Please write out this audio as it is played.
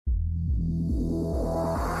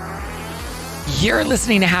You're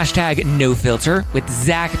listening to Hashtag No Filter with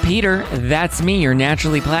Zach Peter. That's me, your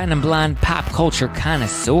naturally platinum blonde pop culture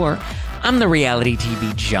connoisseur. I'm the reality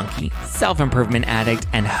TV junkie, self-improvement addict,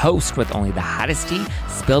 and host with only the hottest tea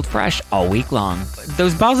spilled fresh all week long.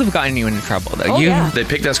 Those balls have gotten you into trouble, though. They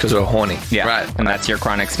picked us because we're horny. Yeah, right. And that's your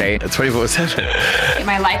chronic state. That's 24/7.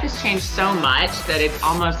 My life has changed so much that it's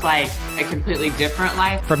almost like a completely different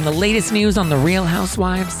life. From the latest news on The Real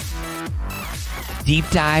Housewives, deep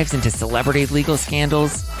dives into celebrity legal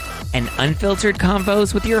scandals, and unfiltered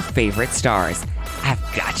convos with your favorite stars, I've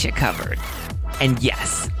got you covered. And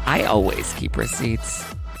yes, I always keep receipts.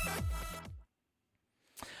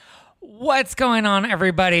 What's going on,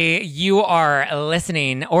 everybody? You are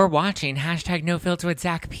listening or watching Hashtag No Filter with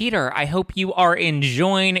Zach Peter. I hope you are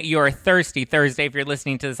enjoying your Thirsty Thursday. If you're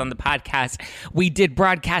listening to this on the podcast, we did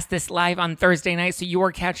broadcast this live on Thursday night, so you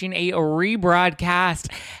are catching a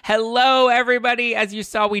rebroadcast. Hello, everybody. As you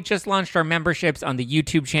saw, we just launched our memberships on the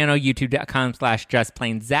YouTube channel,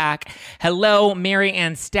 youtube.com/justplainzach. Hello, Mary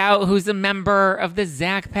Ann Stout, who's a member of the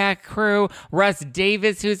Zach Pack crew. Russ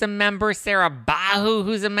Davis, who's a member. Sarah Bahu,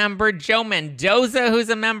 who's a member. Joe Mendoza, who's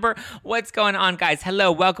a member. What's going on, guys?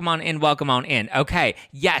 Hello, welcome on in, welcome on in. Okay,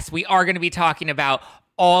 yes, we are going to be talking about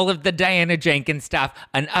all of the Diana Jenkins stuff,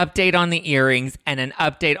 an update on the earrings, and an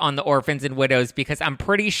update on the orphans and widows, because I'm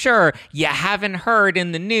pretty sure you haven't heard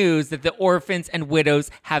in the news that the orphans and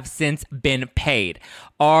widows have since been paid.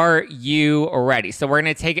 Are you ready? So we're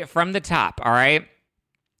going to take it from the top, all right?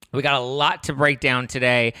 We got a lot to break down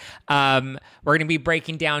today. We're going to be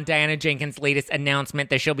breaking down Diana Jenkins' latest announcement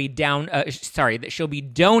that she'll be donating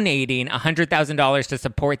 $100,000 to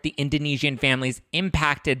support the Indonesian families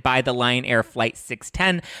impacted by the Lion Air Flight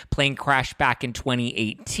 610 plane crash back in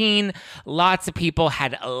 2018. Lots of people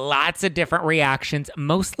had lots of different reactions,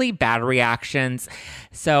 mostly bad reactions.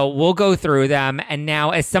 So we'll go through them. And now,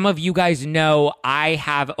 as some of you guys know, I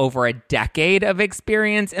have over a decade of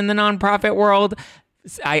experience in the nonprofit world.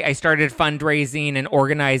 I started fundraising and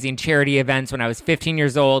organizing charity events when I was 15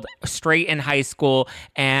 years old, straight in high school,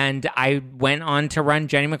 and I went on to run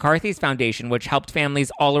Jenny McCarthy's foundation, which helped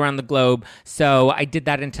families all around the globe. So I did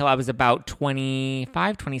that until I was about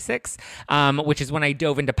 25, 26, which is when I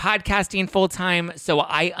dove into podcasting full-time. So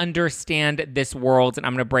I understand this world, and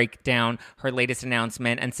I'm going to break down her latest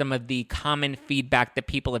announcement and some of the common feedback that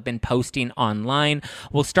people have been posting online.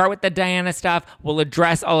 We'll start with the Diana stuff. We'll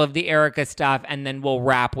address all of the Erika stuff, and then we'll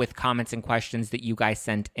wrap with comments and questions that you guys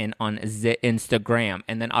sent in on Instagram.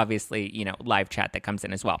 And then obviously, live chat that comes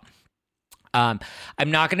in as well. I'm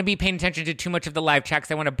not going to be paying attention to too much of the live chat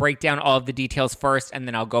because I want to break down all of the details first, and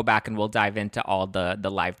then I'll go back and we'll dive into all the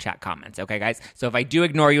live chat comments. Okay, guys? So if I do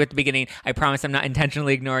ignore you at the beginning, I promise I'm not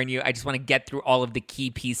intentionally ignoring you. I just want to get through all of the key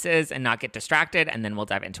pieces and not get distracted, and then we'll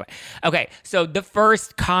dive into it. Okay, so the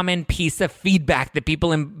first common piece of feedback that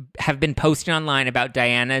people have been posting online about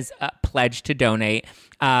Diana's pledge to donate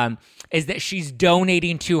is that she's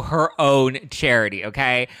donating to her own charity,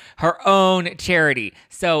 okay? Her own charity.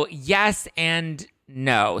 So yes and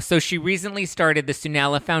no. So she recently started the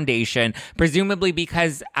Sunella Foundation, presumably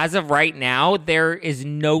because as of right now, there is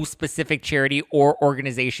no specific charity or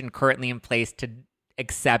organization currently in place to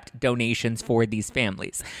accept donations for these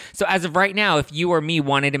families. So as of right now, if you or me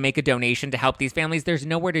wanted to make a donation to help these families, there's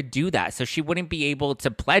nowhere to do that. So she wouldn't be able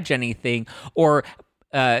to pledge anything or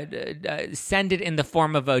send it in the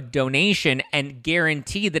form of a donation and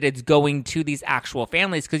guarantee that it's going to these actual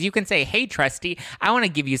families. Because you can say, hey, trustee, I want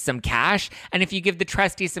to give you some cash. And if you give the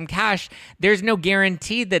trustee some cash, there's no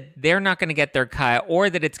guarantee that they're not going to get their cut or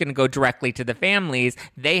that it's going to go directly to the families.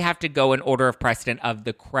 They have to go in order of precedent of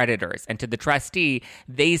the creditors. And to the trustee,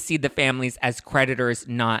 they see the families as creditors,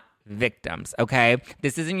 not victims, okay?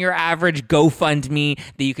 This isn't your average GoFundMe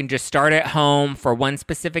that you can just start at home for one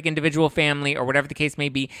specific individual family or whatever the case may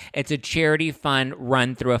be. It's a charity fund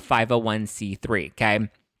run through a 501c3, okay?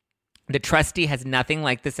 The trustee has nothing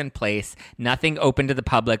like this in place, nothing open to the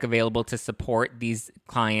public available to support these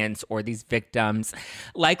clients or these victims,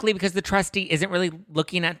 likely because the trustee isn't really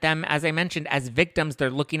looking at them, as I mentioned, as victims. They're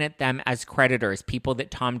looking at them as creditors, people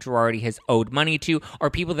that Tom Girardi has owed money to, or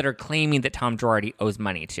people that are claiming that Tom Girardi owes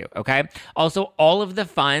money to, okay? Also, all of the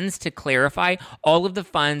funds, to clarify, all of the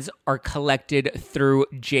funds are collected through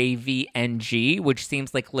JVNG, which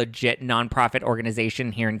seems like legit nonprofit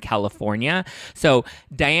organization here in California. So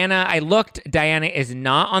Diana, I looked, Diana is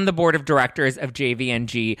not on the board of directors of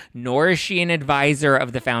JVNG, nor is she an advisor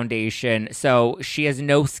of the foundation. So she has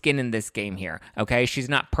no skin in this game here. Okay. She's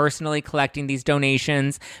not personally collecting these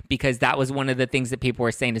donations, because that was one of the things that people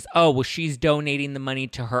were saying is, oh, well, she's donating the money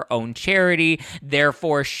to her own charity.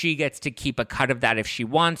 Therefore, she gets to keep a cut of that if she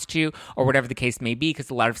wants to, or whatever the case may be, because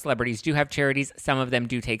a lot of celebrities do have charities. Some of them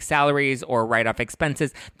do take salaries or write off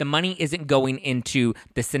expenses. The money isn't going into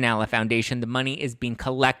the Sinala Foundation. The money is being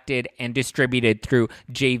collected and distributed through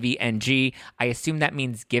JVNG. I assume that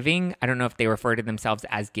means giving. I don't know if they refer to themselves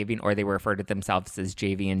as giving or they refer to themselves as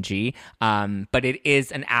JVNG, but it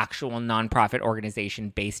is an actual nonprofit organization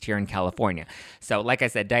based here in California. So like I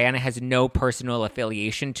said, Diana has no personal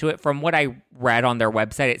affiliation to it. From what I read on their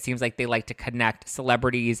website, it seems like they like to connect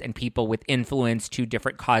celebrities and people with influence to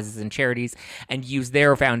different causes and charities and use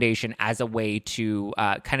their foundation as a way to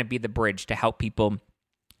kind of be the bridge to help people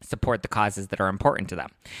support the causes that are important to them.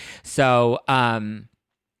 So now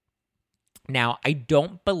I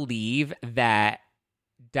don't believe that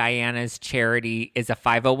Diana's charity is a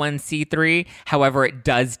 501c3. However, it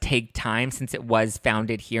does take time since it was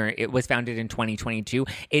founded here. It was founded in 2022.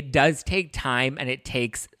 It does take time and it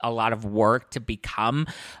takes a lot of work to become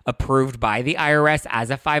approved by the IRS as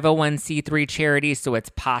a 501c3 charity. So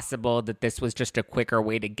it's possible that this was just a quicker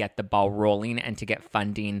way to get the ball rolling and to get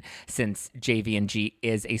funding, since JVNG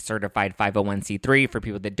is a certified 501c3. For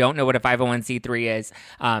people that don't know what a 501c3 is,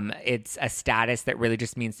 it's a status that really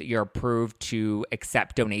just means that you're approved to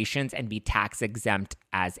accept donations and be tax exempt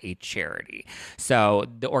as a charity. So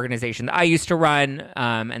the organization that I used to run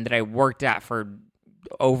and that I worked at for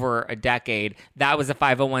over a decade, that was a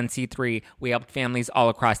 501c3. We helped families all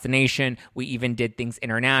across the nation. We even did things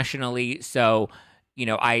internationally. So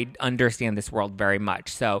I understand this world very much.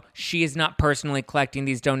 So she is not personally collecting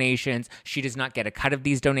these donations. She does not get a cut of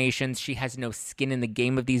these donations. She has no skin in the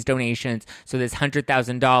game of these donations. So this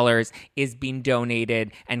 $100,000 is being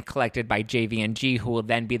donated and collected by JVNG, who will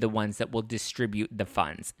then be the ones that will distribute the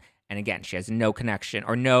funds. And again, she has no connection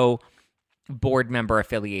or no board member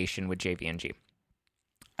affiliation with JVNG.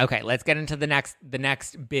 Okay, let's get into the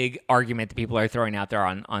next big argument that people are throwing out there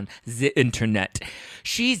on the internet.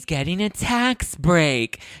 She's getting a tax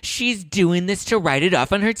break. She's doing this to write it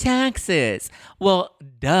off on her taxes. Well,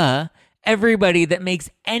 duh. Everybody that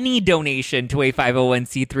makes any donation to a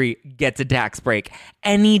 501c3 gets a tax break.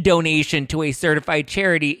 Any donation to a certified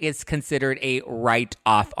charity is considered a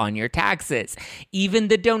write-off on your taxes. Even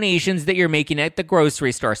the donations that you're making at the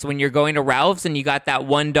grocery store. So when you're going to Ralph's and you got that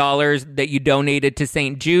 $1 that you donated to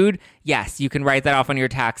St. Jude, yes, you can write that off on your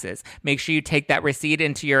taxes. Make sure you take that receipt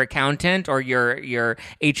into your accountant or your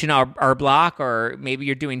H&R Block, or maybe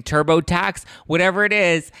you're doing TurboTax. Whatever it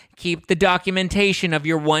is, keep the documentation of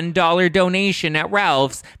your $1 donation at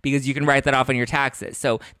Ralph's, because you can write that off on your taxes.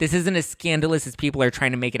 So this isn't as scandalous as people are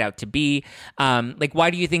trying to make it out to be. Why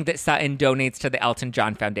do you think that Sutton donates to the Elton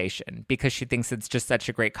John Foundation? Because she thinks it's just such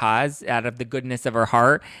a great cause out of the goodness of her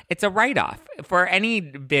heart. It's a write-off for any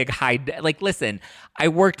big listen, I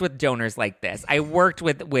worked with donors like this. I worked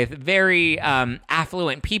with very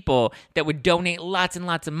affluent people that would donate lots and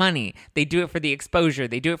lots of money. They do it for the exposure.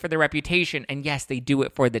 They do it for the reputation. And yes, they do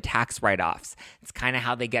it for the tax write-offs. It's kind of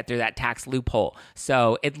how they get through that tax loophole.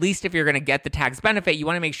 So at least if you're going to get the tax benefit, you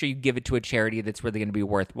want to make sure you give it to a charity that's really going to be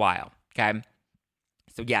worthwhile. Okay?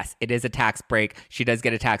 So yes, it is a tax break. She does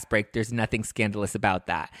get a tax break. There's nothing scandalous about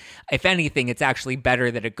that. If anything, it's actually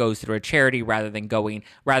better that it goes through a charity rather than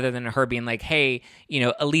her being like, hey,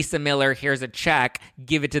 Elisa Miller, here's a check,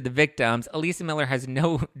 give it to the victims. Elisa Miller has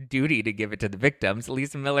no duty to give it to the victims.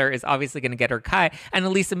 Elisa Miller is obviously going to get her cut, and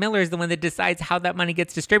Elisa Miller is the one that decides how that money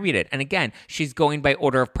gets distributed. And again, she's going by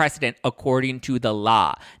order of precedent according to the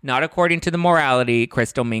law, not according to the morality,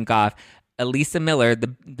 Crystal Minkoff. Elisa Miller,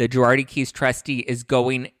 the Girardi Keys trustee, is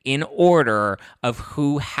going in order of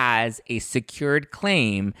who has a secured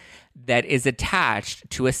claim that is attached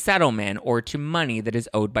to a settlement or to money that is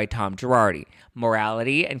owed by Tom Girardi.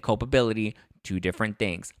 Morality and culpability, two different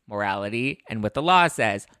things. Morality and what the law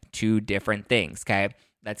says, two different things, okay?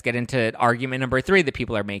 Let's get into argument number 3 that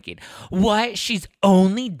people are making. What? She's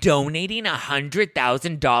only donating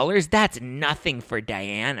 $100,000? That's nothing for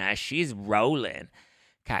Diana. She's rolling.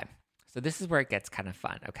 Okay. So this is where it gets kind of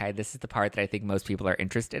fun, okay? This is the part that I think most people are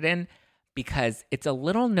interested in, because it's a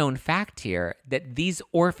little known fact here that these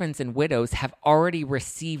orphans and widows have already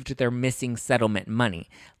received their missing settlement money.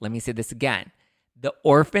 Let me say this again. The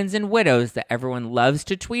orphans and widows that everyone loves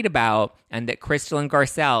to tweet about and that Crystal and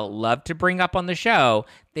Garcelle love to bring up on the show,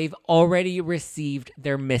 they've already received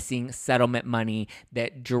their missing settlement money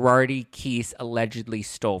that Girardi Keys allegedly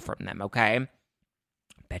stole from them, okay?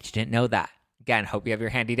 Bet you didn't know that. Again, hope you have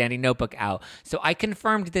your handy dandy notebook out. So I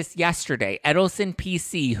confirmed this yesterday. Edelson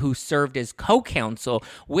PC, who served as co-counsel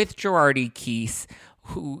with Girardi Keese,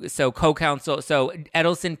 Edelson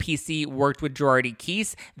PC worked with Girardi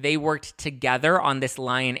Keese. They worked together on this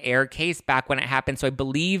Lion Air case back when it happened. So I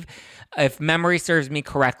believe, if memory serves me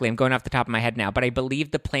correctly, I'm going off the top of my head now, but I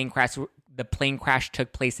believe the plane crash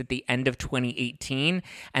took place at the end of 2018,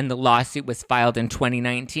 and the lawsuit was filed in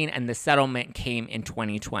 2019, and the settlement came in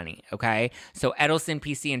 2020, okay? So Edelson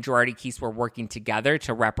PC and Girardi Keese were working together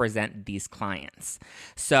to represent these clients.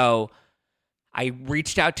 So I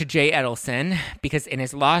reached out to Jay Edelson because in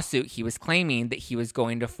his lawsuit, he was claiming that he was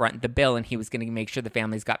going to front the bill and he was going to make sure the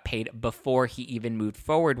families got paid before he even moved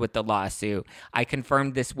forward with the lawsuit. I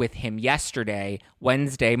confirmed this with him yesterday,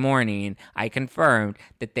 Wednesday morning. I confirmed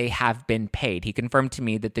that they have been paid. He confirmed to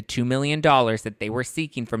me that the $2 million that they were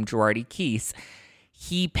seeking from Girardi Keese,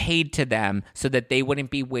 he paid to them so that they wouldn't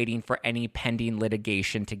be waiting for any pending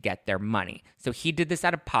litigation to get their money. So he did this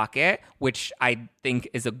out of pocket, which I think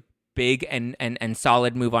is a big and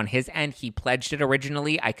solid move on his end. He pledged it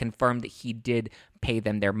originally. I confirmed that he did pay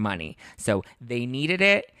them their money. So they needed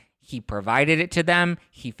it. He provided it to them.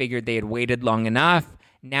 He figured they had waited long enough.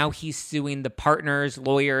 Now he's suing the partners,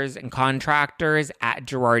 lawyers, and contractors at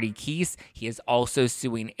Girardi Keese. He is also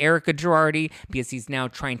suing Erika Girardi because he's now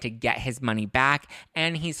trying to get his money back,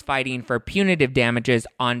 and he's fighting for punitive damages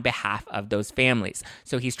on behalf of those families.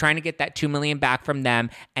 So he's trying to get that $2 million back from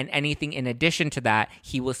them, and anything in addition to that,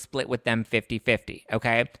 he will split with them 50-50,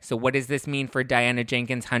 okay? So what does this mean for Diana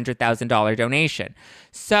Jenkins' $100,000 donation?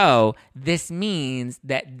 So this means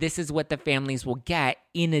that this is what the families will get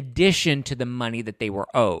in addition to the money that they were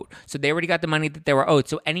owed. So they already got the money that they were owed.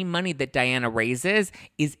 So any money that Diana raises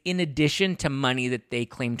is in addition to money that they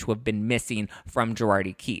claim to have been missing from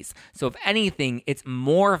Girardi Keese. So if anything, it's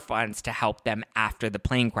more funds to help them after the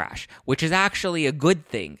plane crash, which is actually a good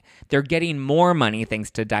thing. They're getting more money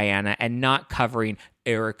thanks to Diana and not covering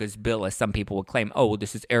Erika's bill, as some people would claim. Oh, well,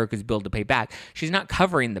 this is Erika's bill to pay back. She's not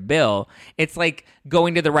covering the bill. It's like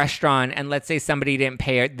going to the restaurant and let's say somebody didn't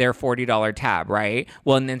pay their $40 tab, right?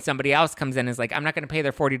 Well, and then somebody else comes in and is like, I'm not going to pay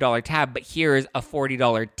their $40 tab, but here's a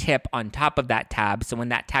 $40 tip on top of that tab. So when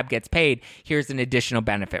that tab gets paid, here's an additional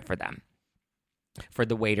benefit for them, for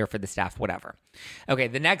the waiter, for the staff, whatever. Okay,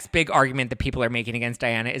 the next big argument that people are making against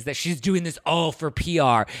Diana is that she's doing this all for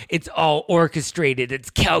PR. It's all orchestrated. It's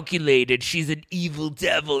calculated. She's an evil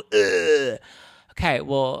devil. Ugh. Okay,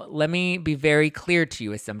 well, let me be very clear to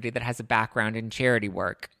you as somebody that has a background in charity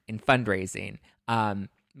work, in fundraising.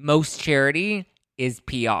 Most charity is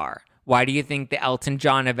PR. Why do you think the Elton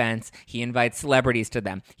John events, he invites celebrities to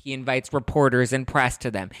them? He invites reporters and press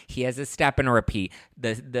to them. He has a step and a repeat.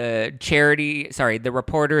 The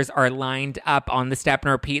reporters are lined up on the step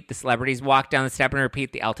and repeat. The celebrities walk down the step and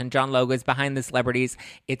repeat. The Elton John logo is behind the celebrities.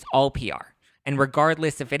 It's all PR. And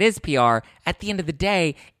regardless if it is PR, at the end of the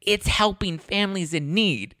day, it's helping families in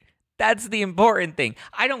need. That's the important thing.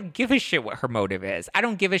 I don't give a shit what her motive is. I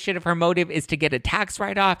don't give a shit if her motive is to get a tax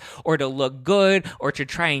write-off or to look good or to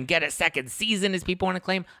try and get a second season, as people want to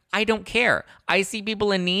claim. I don't care. I see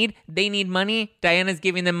people in need. They need money. Diana's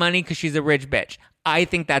giving them money because she's a rich bitch. I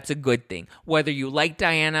think that's a good thing. Whether you like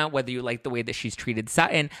Diana, whether you like the way that she's treated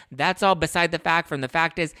Sutton, that's all beside the fact. From the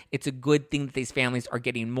fact is, it's a good thing that these families are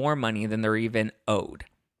getting more money than they're even owed.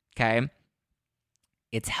 Okay?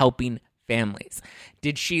 It's helping families.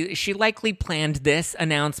 Did she likely planned this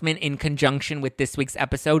announcement in conjunction with this week's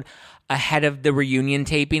episode ahead of the reunion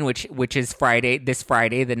taping, which is this Friday,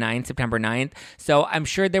 the 9th, September 9th. So I'm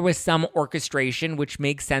sure there was some orchestration, which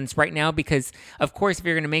makes sense right now because, of course, if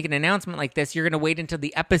you're going to make an announcement like this, you're going to wait until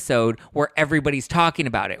the episode where everybody's talking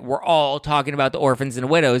about it. We're all talking about the orphans and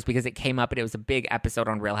widows because it came up and it was a big episode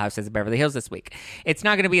on Real Housewives of Beverly Hills this week. It's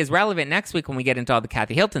not going to be as relevant next week when we get into all the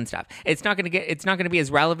Kathy Hilton stuff. It's not going to be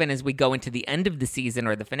as relevant as we go into the end of the season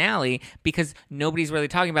or the finale because nobody's really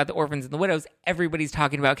talking about the orphans and the widows. Everybody's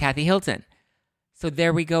talking about Kathy Hilton. So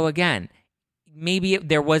there we go again. Maybe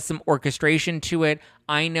there was some orchestration to it.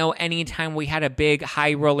 I know anytime we had a big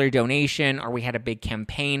high roller donation or we had a big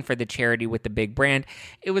campaign for the charity with the big brand,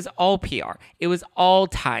 it was all PR. It was all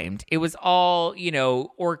timed. It was all,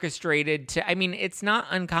 orchestrated to, it's not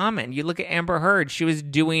uncommon. You look at Amber Heard, she was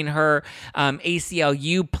doing her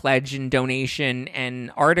ACLU pledge and donation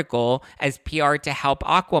and article as PR to help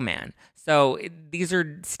Aquaman. So these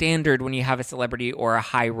are standard when you have a celebrity or a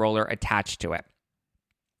high roller attached to it.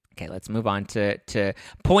 Okay, let's move on to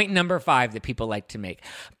point number 5 that people like to make.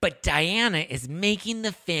 But Diana is making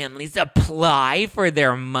the families apply for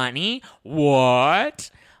their money?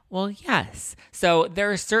 What? Well, yes. So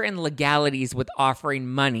there are certain legalities with offering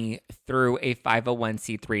money through a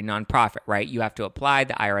 501c3 nonprofit, right? You have to apply,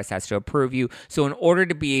 the IRS has to approve you. So in order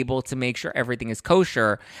to be able to make sure everything is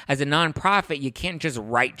kosher, as a nonprofit, you can't just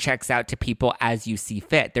write checks out to people as you see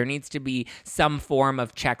fit. There needs to be some form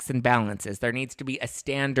of checks and balances. There needs to be a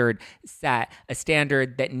standard set, a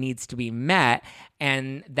standard that needs to be met,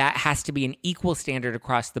 and that has to be an equal standard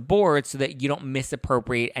across the board so that you don't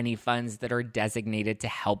misappropriate any funds that are designated to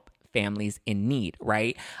help families in need,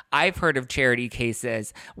 right? I've heard of charity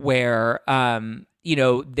cases where,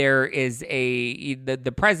 there is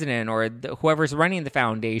the president or whoever's running the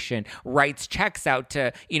foundation writes checks out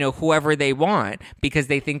to, whoever they want because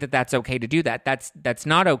they think that that's okay to do that. That's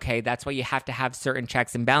not okay. That's why you have to have certain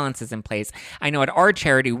checks and balances in place. I know at our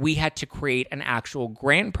charity, we had to create an actual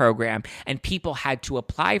grant program and people had to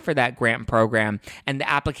apply for that grant program and the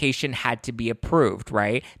application had to be approved,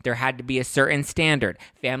 right? There had to be a certain standard.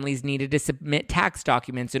 Families needed to submit tax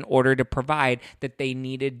documents in order to provide that they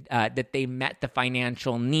needed, that they met the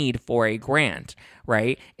financial need for a grant,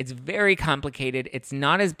 right? It's very complicated. It's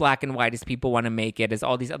not as black and white as people want to make it, as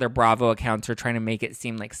all these other Bravo accounts are trying to make it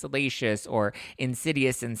seem like salacious or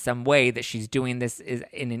insidious in some way, that she's doing this is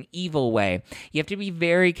in an evil way. You have to be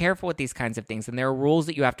very careful with these kinds of things, and there are rules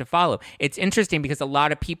that you have to follow. It's interesting because a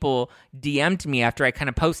lot of people DM'd me after I kind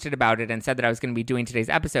of posted about it and said that I was going to be doing today's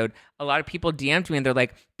episode. A lot of people DM'd me and they're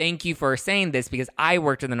like, thank you for saying this because I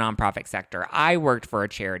worked in the nonprofit sector. I worked for a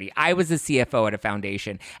charity. I was a CFO at a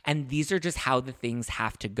foundation. And these are just how the things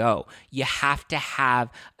have to go. You have to have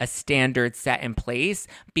a standard set in place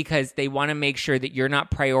because they want to make sure that you're not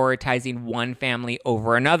prioritizing one family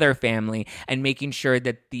over another family and making sure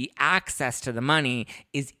that the access to the money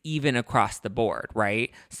is even across the board,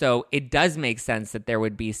 right? So it does make sense that there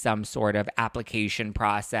would be some sort of application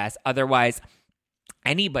process. Otherwise,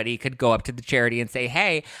 anybody could go up to the charity and say,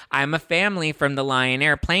 hey, I'm a family from the Lion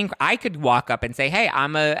Air plane. I could walk up and say, hey,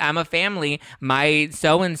 I'm a family. My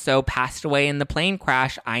so-and-so passed away in the plane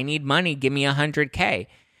crash. I need money. Give me $100K.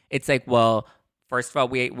 It's like, well, first of all,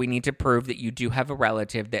 we need to prove that you do have a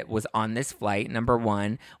relative that was on this flight. Number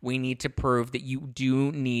one, we need to prove that you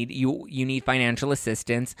do need you need financial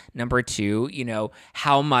assistance. Number two,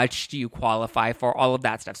 how much do you qualify for? All of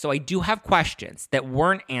that stuff. So I do have questions that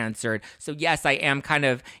weren't answered. So yes, I am kind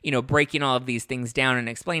of breaking all of these things down and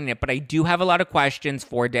explaining it, but I do have a lot of questions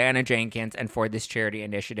for Diana Jenkins and for this charity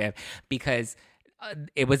initiative because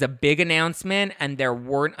it was a big announcement and there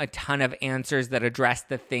weren't a ton of answers that addressed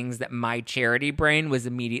the things that my charity brain was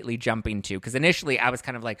immediately jumping to. Because initially I was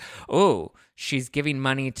kind of like, oh, she's giving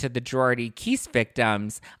money to the Girardi Keese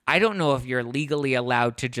victims. I don't know if you're legally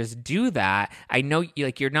allowed to just do that. I know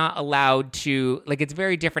you're not allowed to, it's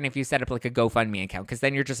very different if you set up like a GoFundMe account because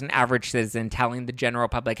then you're just an average citizen telling the general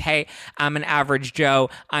public, hey, I'm an average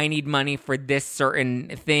Joe. I need money for this certain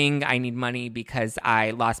thing. I need money because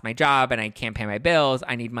I lost my job and I can't pay my bills.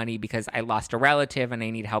 I need money because I lost a relative and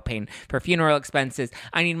I need help paying for funeral expenses.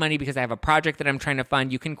 I need money because I have a project that I'm trying to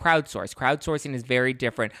fund. You can crowdsource. Crowdsourcing is very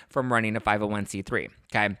different from running a 501c3.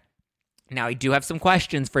 Okay. Now I do have some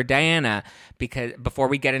questions for Diana because before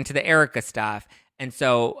we get into the Erika stuff. And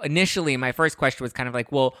so initially my first question was kind of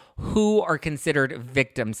like, well, who are considered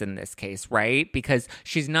victims in this case, right? Because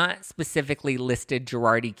she's not specifically listed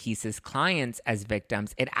Girardi Keese's clients as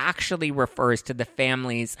victims. It actually refers to the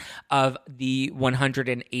families of the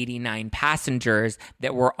 189 passengers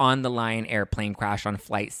that were on the Lion Air plane crash on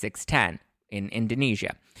Flight 610 in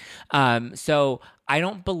Indonesia. So I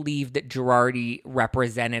don't believe that Girardi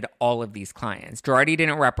represented all of these clients. Girardi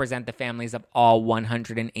didn't represent the families of all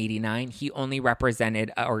 189. He only represented,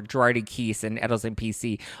 or Girardi Keese and Edelson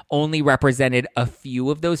PC only represented a few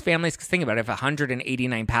of those families. Because think about it, if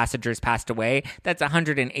 189 passengers passed away, that's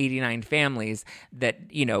 189 families that,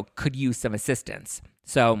 could use some assistance.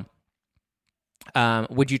 So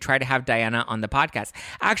would you try to have Diana on the podcast?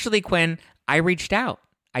 Actually, Quinn, I reached out.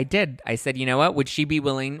 I did. I said, you know what? Would she be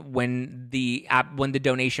willing when the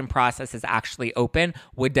donation process is actually open?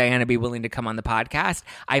 Would Diana be willing to come on the podcast?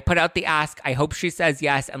 I put out the ask. I hope she says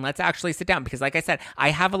yes. And let's actually sit down because like I said,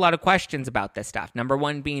 I have a lot of questions about this stuff. Number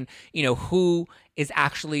one being, who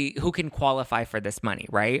can qualify for this money,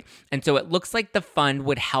 right? And so it looks like the fund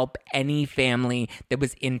would help any family that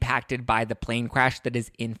was impacted by the plane crash that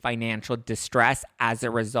is in financial distress as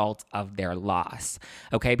a result of their loss,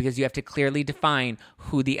 okay? Because you have to clearly define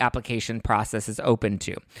who the application process is open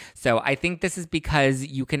to. So I think this is because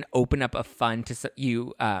you can open up a fund to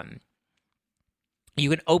You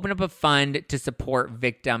can open up a fund to support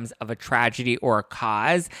victims of a tragedy or a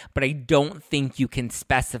cause, but I don't think you can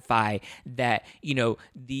specify that,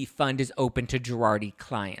 the fund is open to Girardi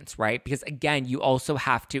clients, right? Because again, you also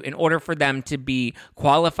have to, in order for them to be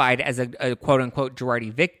qualified as a quote unquote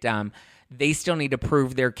Girardi victim, they still need to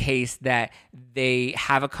prove their case that they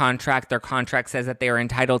have a contract. Their contract says that they are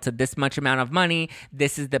entitled to this much amount of money.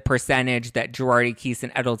 This is the percentage that Girardi, Keese,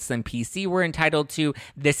 and Edelson PC were entitled to.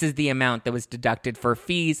 This is the amount that was deducted for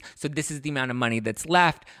fees. So this is the amount of money that's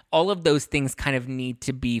left. All of those things kind of need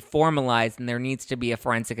to be formalized, and there needs to be a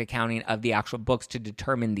forensic accounting of the actual books to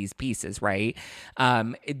determine these pieces, right?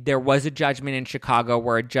 There was a judgment in Chicago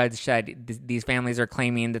where a judge said these families are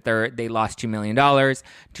claiming that they lost $2 million.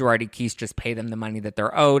 Girardi, Keese just pay them the money that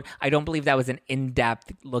they're owed. I don't believe that was an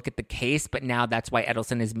in-depth look at the case, but now that's why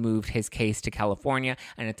Edelson has moved his case to California,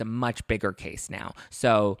 and it's a much bigger case now.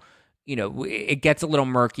 So, it gets a little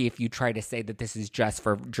murky if you try to say that this is just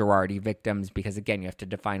for Girardi victims, because again, you have to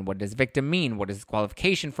define what does victim mean? What is the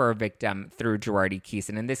qualification for a victim through Girardi, Keese?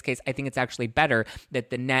 And in this case, I think it's actually better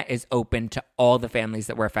that the net is open to all the families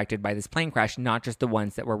that were affected by this plane crash, not just the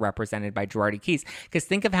ones that were represented by Girardi, Keese. Because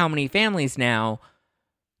think of how many families now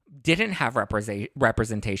didn't have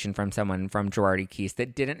representation from someone from Girardi, Keese,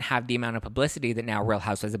 that didn't have the amount of publicity that now Real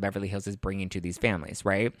Housewives of Beverly Hills is bringing to these families,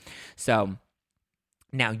 right? So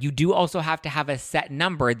now you do also have to have a set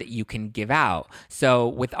number that you can give out. So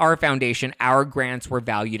with our foundation, our grants were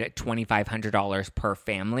valued at $2,500 per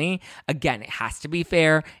family. Again, it has to be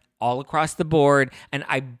fair all across the board. And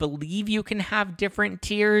I believe you can have different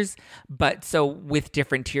tiers, but so with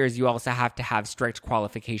different tiers, you also have to have strict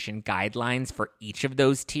qualification guidelines for each of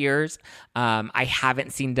those tiers. I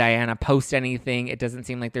haven't seen Diana post anything. It doesn't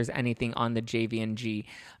seem like there's anything on the GVNG,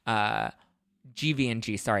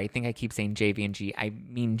 sorry, I think I keep saying JVNG. I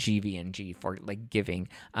mean GVNG for like giving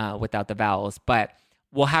without the vowels, but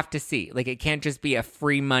we'll have to see. Like, it can't just be a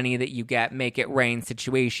free money that you get, make it rain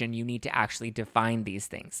situation. You need to actually define these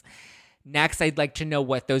things. Next, I'd like to know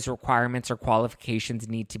what those requirements or qualifications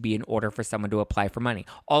need to be in order for someone to apply for money.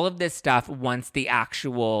 All of this stuff, once the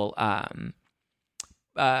actual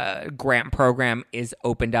grant program is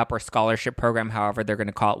opened up, or scholarship program, however they're going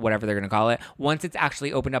to call it, whatever they're going to call it. Once it's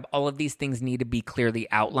actually opened up, all of these things need to be clearly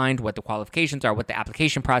outlined, what the qualifications are, what the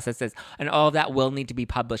application process is, and all of that will need to be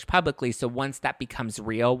published publicly. So once that becomes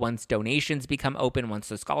real, once donations become open, once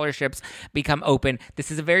the scholarships become open,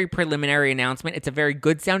 this is a very preliminary announcement. It's a very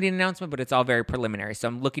good sounding announcement, but it's all very preliminary. So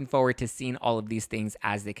I'm looking forward to seeing all of these things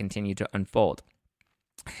as they continue to unfold.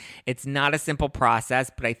 It's not a simple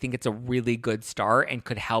process, but I think it's a really good start and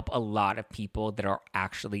could help a lot of people that are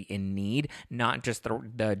actually in need, not just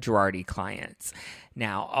the Girardi clients.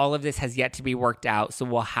 Now, all of this has yet to be worked out, so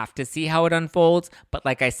we'll have to see how it unfolds. But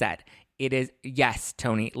like I said, it is, yes,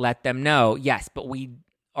 Tony, let them know. Yes, but we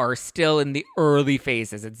are still in the early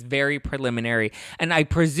phases. It's very preliminary. And I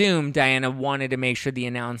presume Diana wanted to make sure the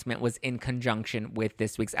announcement was in conjunction with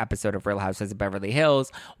this week's episode of Real Housewives of Beverly Hills.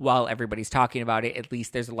 While everybody's talking about it, at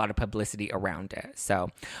least there's a lot of publicity around it. So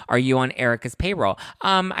are you on Erika's payroll?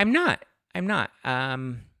 I'm not.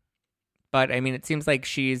 But I mean, it seems like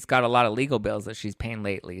she's got a lot of legal bills that she's paying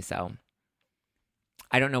lately. So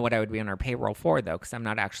I don't know what I would be on her payroll for, though, because I'm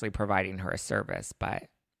not actually providing her a service, but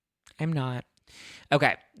I'm not.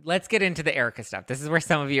 Okay, let's get into the Erika stuff. This is where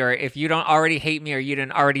some of you are, if you don't already hate me or you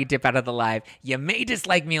didn't already dip out of the live, you may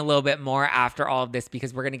dislike me a little bit more after all of this,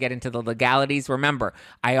 because we're going to get into the legalities. Remember,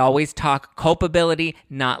 I always talk culpability,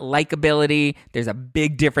 not likability. There's a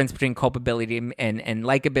big difference between culpability and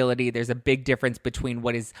likability. There's a big difference between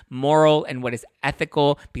what is moral and what is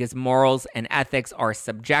ethical, because morals and ethics are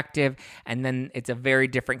subjective. And then it's a very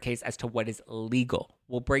different case as to what is legal.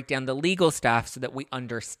 We'll break down the legal stuff so that we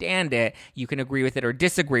understand it. You can agree with it or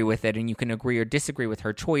disagree with it, and you can agree or disagree with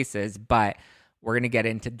her choices, but we're going to get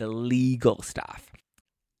into the legal stuff.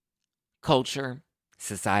 Culture,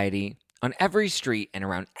 society, on every street and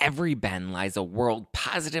around every bend lies a world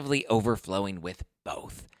positively overflowing with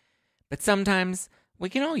both. But sometimes we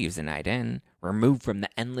can all use a night in, removed from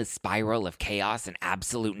the endless spiral of chaos and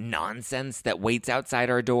absolute nonsense that waits outside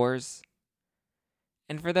our doors.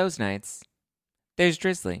 And for those nights, there's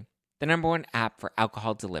Drizzly, the #1 app for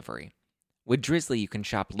alcohol delivery. With Drizzly, you can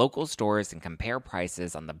shop local stores and compare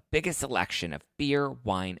prices on the biggest selection of beer,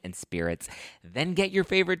 wine, and spirits, then get your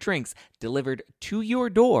favorite drinks delivered to your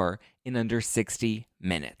door in under 60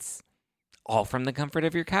 minutes. All from the comfort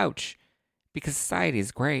of your couch. Because society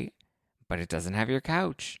is great, but it doesn't have your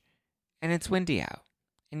couch. And it's windy out,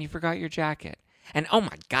 and you forgot your jacket. And oh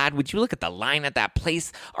my God, would you look at the line at that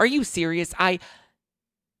place? Are you serious?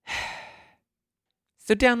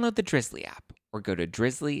 So download the Drizzly app or go to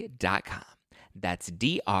drizzly.com. That's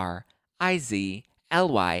DRIZLY.com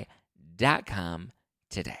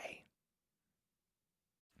today.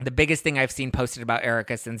 The biggest thing I've seen posted about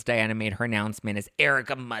Erika since Diana made her announcement is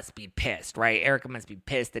Erika must be pissed, right? Erika must be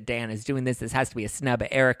pissed that Diana's doing this. This has to be a snub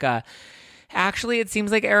at Erika. Actually, it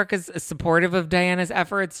seems like Erika's supportive of Diana's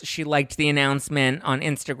efforts. She liked the announcement on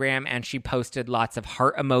Instagram and she posted lots of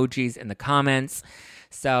heart emojis in the comments.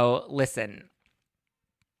 So listen,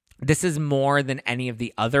 this is more than any of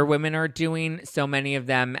the other women are doing. So many of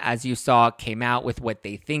them, as you saw, came out with what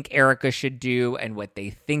they think Erika should do and what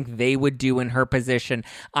they think they would do in her position.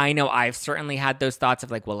 I know I've certainly had those thoughts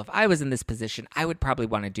of like, well, if I was in this position, I would probably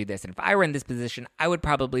want to do this. And if I were in this position, I would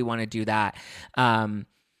probably want to do that.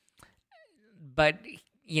 But,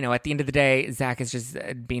 you know, at the end of the day, Zach is just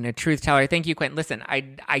being a truth teller. Thank you, Quentin. Listen,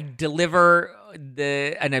 I deliver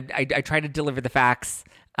I try to deliver the facts.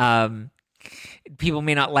 People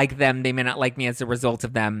may not like them. They may not like me as a result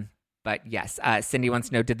of them. But yes, Cindy wants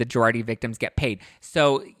to know, did the Girardi victims get paid?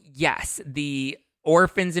 So yes, the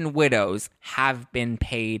orphans and widows have been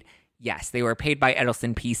paid. Yes, they were paid by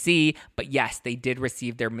Edelson PC. But yes, they did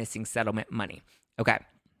receive their missing settlement money. Okay.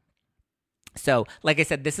 So, like I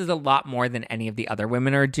said, this is a lot more than any of the other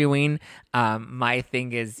women are doing. My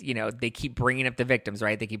thing is, you know, they keep bringing up the victims,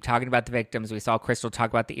 right? They keep talking about the victims. We saw Crystal talk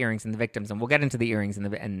about the earrings and the victims, and we'll get into the earrings and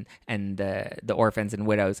the orphans and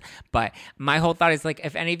widows. But my whole thought is like,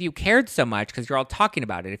 if any of you cared so much, because you're all talking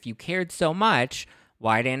about it, if you cared so much,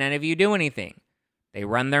 why didn't any of you do anything? They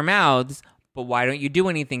run their mouths. But why don't you do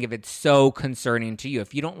anything if it's so concerning to you?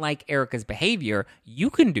 If you don't like Erika's behavior, you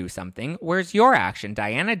can do something. Where's your action?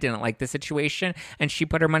 Diana didn't like the situation, and she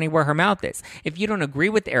put her money where her mouth is. If you don't agree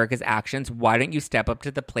with Erika's actions, why don't you step up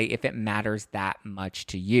to the plate if it matters that much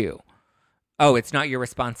to you? Oh, it's not your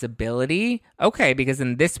responsibility? Okay, because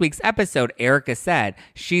in this week's episode, Erika said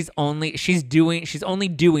she's only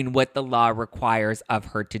doing what the law requires of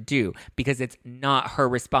her to do because it's not her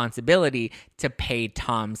responsibility to pay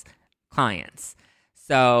Tom's clients.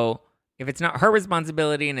 So if it's not her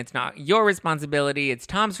responsibility and it's not your responsibility, it's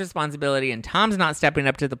Tom's responsibility, and Tom's not stepping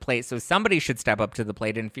up to the plate, so somebody should step up to the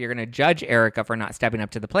plate. And if you're going to judge Erika for not stepping up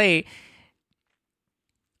to the plate,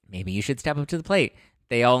 maybe you should step up to the plate.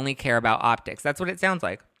 They only care about optics. That's what it sounds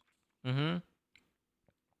like. It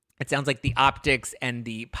sounds like the optics and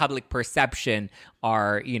the public perception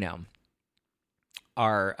are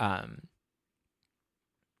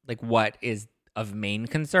like what is of main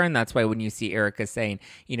concern. That's why when you see Erika saying,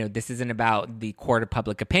 you know, this isn't about the court of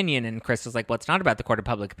public opinion, and Crystal's like, well, it's not about the court of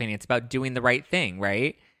public opinion. It's about doing the right thing,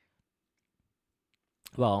 right?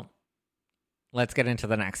 Well, let's get into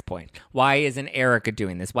the next point. Why isn't Erika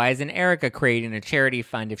doing this? Why isn't Erika creating a charity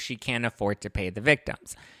fund if she can't afford to pay the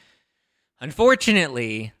victims?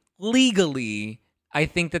 Unfortunately, legally, I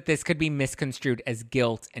think that this could be misconstrued as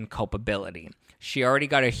guilt and culpability. She already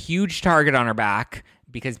got a huge target on her back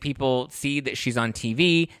because people see that she's on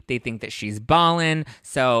TV. They think that she's ballin'.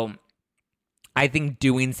 So I think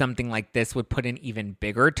doing something like this would put an even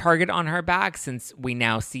bigger target on her back, since we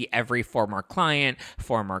now see every former client,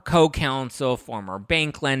 former co-counsel, former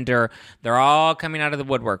bank lender, they're all coming out of the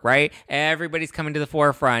woodwork, right? Everybody's coming to the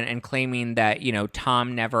forefront and claiming that, you know,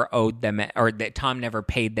 Tom never owed them, or that Tom never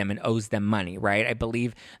paid them and owes them money, right? I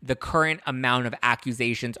believe the current amount of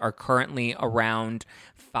accusations are currently around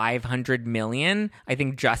 500 million. I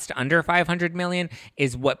think just under 500 million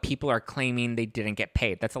is what people are claiming they didn't get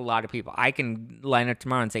paid. That's a lot of people. I can line up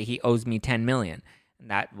tomorrow and say he owes me 10 million, and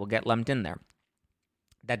that will get lumped in there.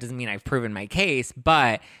 That doesn't mean I've proven my case,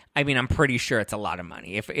 but I mean, I'm pretty sure it's a lot of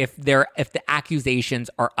money. If the accusations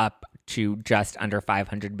are up to just under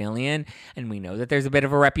 500 million, and we know that there's a bit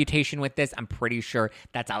of a reputation with this, I'm pretty sure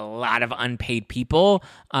that's a lot of unpaid people.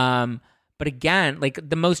 But again, like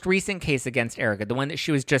the most recent case against Erika, the one that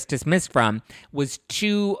she was just dismissed from, was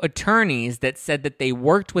 2 attorneys that said that they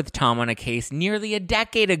worked with Tom on a case nearly a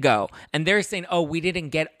decade ago. And they're saying, oh, we didn't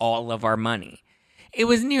get all of our money. It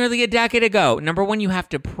was nearly a decade ago. Number one, you have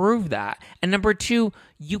to prove that. And number two,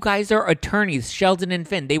 you guys are attorneys, Sheldon and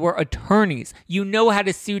Finn. They were attorneys. You know how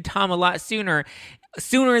to sue Tom a lot sooner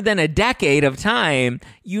than a decade of time.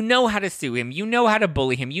 You know how to sue him. You know how to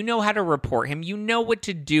bully him. You know how to report him. You know what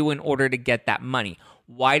to do in order to get that money.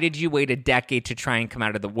 Why did you wait a decade to try and come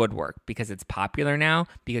out of the woodwork? Because it's popular now?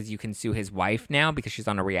 Because you can sue his wife now because she's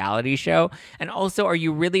on a reality show? And also, are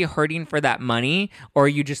you really hurting for that money, or are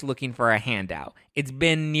you just looking for a handout? It's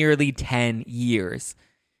been nearly 10 years.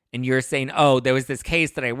 And you're saying, oh, there was this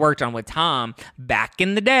case that I worked on with Tom back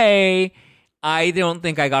in the day. I don't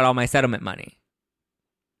think I got all my settlement money.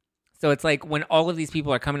 So it's like when all of these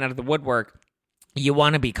people are coming out of the woodwork, you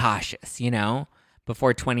want to be cautious, you know?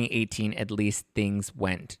 Before 2018, at least things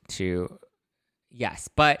went to Yes,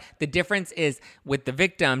 but the difference is with the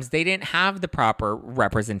victims, they didn't have the proper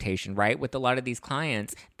representation, right? With a lot of these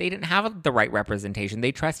clients, they didn't have the right representation.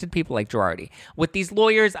 They trusted people like Girardi. With these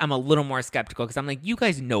lawyers, I'm a little more skeptical because I'm like, you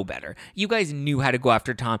guys know better. You guys knew how to go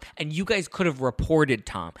after Tom, and you guys could have reported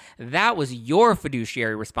Tom. That was your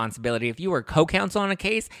fiduciary responsibility. If you were co-counsel on a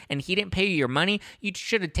case and he didn't pay you your money, you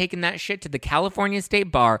should have taken that shit to the California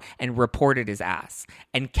State Bar and reported his ass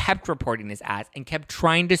and kept reporting his ass and kept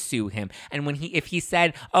trying to sue him. And when if he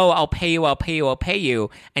said, oh, I'll pay you,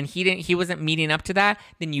 and he wasn't meeting up to that,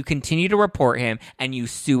 then you continue to report him and you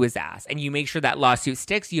sue his ass and you make sure that lawsuit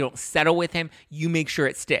sticks. You don't settle with him. You make sure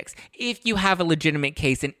it sticks. If you have a legitimate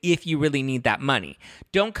case and if you really need that money,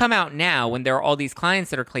 don't come out now when there are all these clients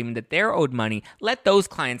that are claiming that they're owed money. Let those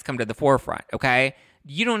clients come to the forefront, okay?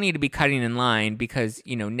 You don't need to be cutting in line because,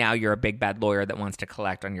 now you're a big bad lawyer that wants to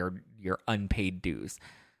collect on your unpaid dues.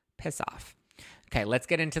 Piss off. Okay, let's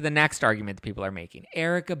get into the next argument that people are making.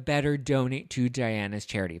 Erika better donate to Diana's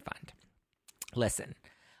charity fund. Listen,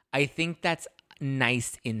 I think that's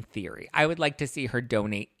nice in theory. I would like to see her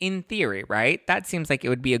donate in theory, right? That seems like it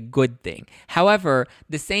would be a good thing. However,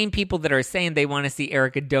 the same people that are saying they want to see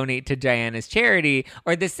Erika donate to Diana's charity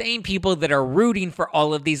are the same people that are rooting for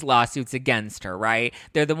all of these lawsuits against her, right?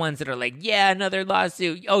 They're the ones that are like, yeah, another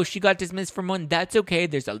lawsuit. Oh, she got dismissed from one. That's okay.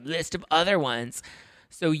 There's a list of other ones.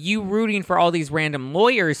 So you rooting for all these random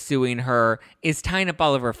lawyers suing her is tying up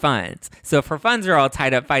all of her funds. So if her funds are all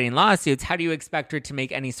tied up fighting lawsuits, how do you expect her to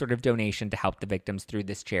make any sort of donation to help the victims through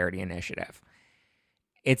this charity initiative?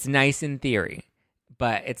 It's nice in theory,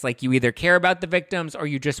 but it's like you either care about the victims or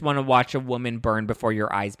you just want to watch a woman burn before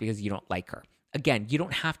your eyes because you don't like her. Again, you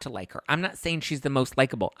don't have to like her. I'm not saying she's the most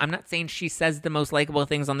likable. I'm not saying she says the most likable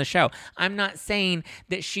things on the show. I'm not saying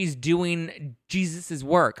that she's doing Jesus's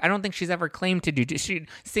work. I don't think she's ever claimed to do. She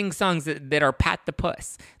sings songs that are pat the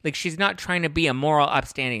puss. Like, she's not trying to be a moral,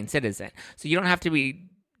 upstanding citizen. So you don't have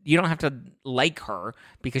to like her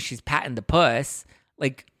because she's patting the puss.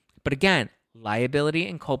 But again, liability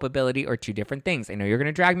and culpability are two different things. I know you're going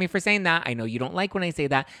to drag me for saying that. I know you don't like when I say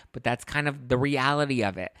that, but that's kind of the reality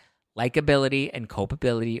of it. Likability and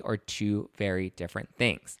culpability are two very different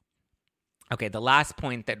things. Okay, the last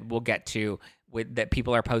point that we'll get to that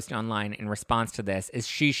people are posting online in response to this is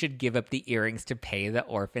she should give up the earrings to pay the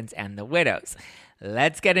orphans and the widows.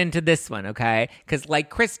 Let's get into this one, okay? Because like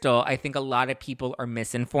Crystal, I think a lot of people are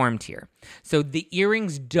misinformed here. So the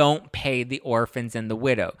earrings don't pay the orphans and the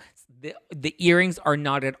widow. The earrings are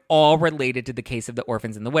not at all related to the case of the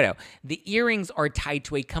orphans and the widow. The earrings are tied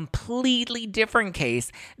to a completely different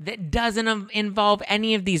case that doesn't involve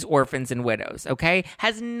any of these orphans and widows, okay?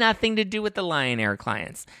 Has nothing to do with the Lion Air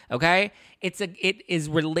clients, okay? It is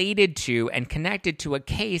related to and connected to a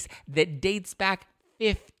case that dates back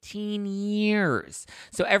 15 years.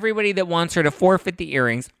 So everybody that wants her to forfeit the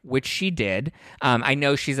earrings, which she did, I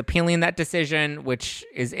know she's appealing that decision, which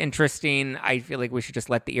is interesting. I feel like we should just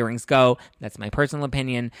let the earrings go. That's my personal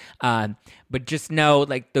opinion. But just know,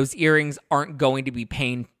 those earrings aren't going to be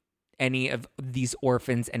paying any of these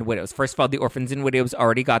orphans and widows. First of all, the orphans and widows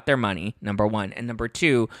already got their money, number one. And number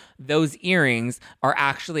two, those earrings are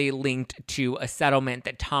actually linked to a settlement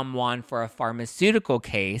that Tom won for a pharmaceutical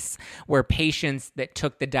case where patients that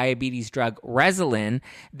took the diabetes drug Resolin,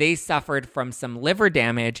 they suffered from some liver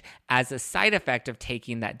damage as a side effect of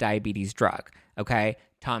taking that diabetes drug, okay?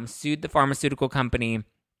 Tom sued the pharmaceutical company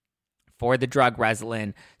for the drug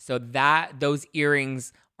Resolin, so that those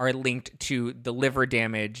earrings are linked to the liver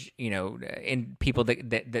damage, in people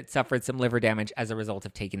that suffered some liver damage as a result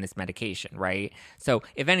of taking this medication, right? So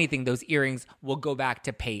if anything, those earrings will go back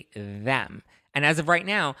to pay them. And as of right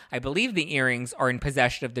now, I believe the earrings are in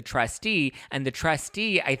possession of the trustee, and the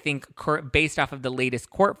trustee, I think, based off of the latest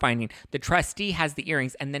court finding, the trustee has the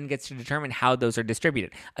earrings and then gets to determine how those are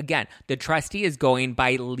distributed. Again, the trustee is going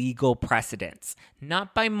by legal precedents,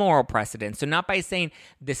 not by moral precedents. So not by saying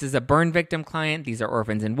this is a burn victim client, these are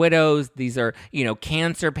orphans and widows, these are,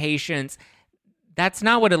 cancer patients. That's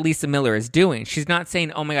not what Elisa Miller is doing. She's not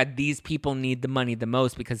saying, oh my God, these people need the money the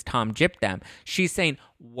most because Tom gypped them. She's saying,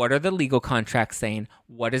 what are the legal contracts saying?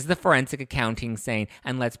 What is the forensic accounting saying?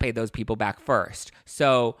 And let's pay those people back first.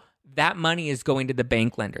 So that money is going to the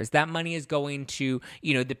bank lenders. That money is going to,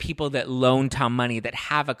 the people that loan Tom money, that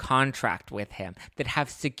have a contract with him, that have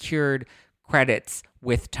secured credits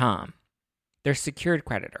with Tom. They're secured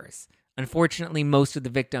creditors. Unfortunately, most of the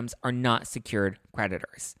victims are not secured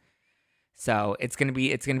creditors. So it's going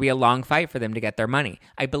to be a long fight for them to get their money.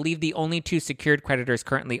 I believe the only two secured creditors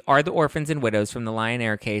currently are the orphans and widows from the Lion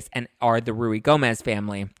Air case and are the Rui Gomez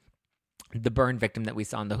family, the burn victim that we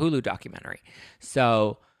saw in the Hulu documentary.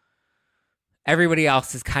 So everybody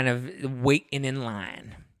else is kind of waiting in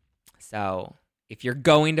line. So if you're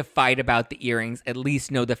going to fight about the earrings, at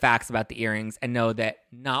least know the facts about the earrings and know that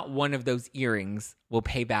not one of those earrings will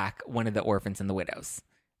pay back one of the orphans and the widows.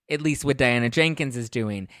 At least what Diana Jenkins is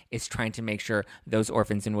doing is trying to make sure those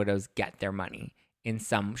orphans and widows get their money in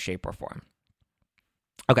some shape or form.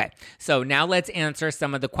 Okay, so now let's answer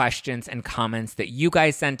some of the questions and comments that you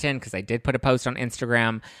guys sent in, because I did put a post on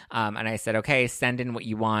Instagram, and I said, okay, send in what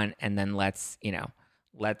you want, and then let's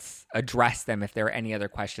address them if there are any other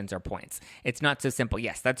questions or points. It's not so simple.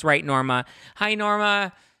 Yes, that's right, Norma. Hi,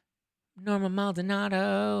 Norma. Norma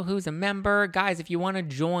Maldonado, who's a member. Guys, if you want to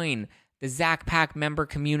join the Zach Pack member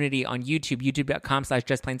community on YouTube,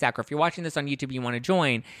 youtube.com/justplainzach. Or if you're watching this on YouTube and you want to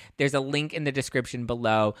join, there's a link in the description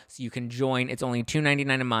below so you can join. It's only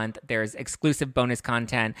 $2.99 a month. There's exclusive bonus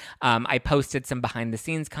content. I posted some behind the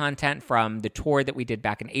scenes content from the tour that we did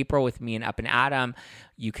back in April with me and Up and Adam.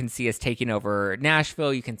 You can see us taking over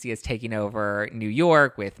Nashville. You can see us taking over New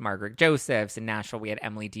York with Margaret Josephs. In Nashville, we had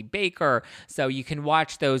Emily D. Baker. So you can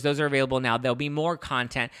watch those. Those are available now. There'll be more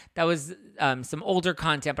content. That was some older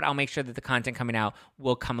content, but I'll make sure that the content coming out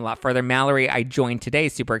will come a lot further. Mallory, I joined today.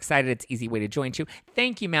 Super excited. It's an easy way to join too.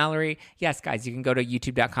 Thank you, Mallory. Yes, guys, you can go to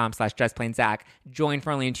youtube.com/justplainzach. Join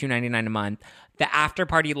for only $2.99 a month. The after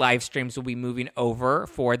party live streams will be moving over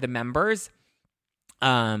for the members.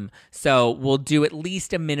 So we'll do at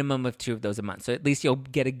least a minimum of 2 of those a month. So at least you'll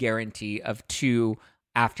get a guarantee of 2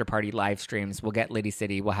 after party live streams. We'll get Liddy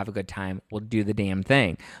City. We'll have a good time. We'll do the damn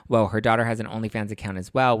thing. Well, her daughter has an OnlyFans account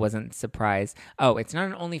as well. Wasn't surprised. Oh, it's not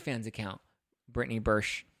an OnlyFans account. Brittany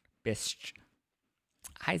Bish.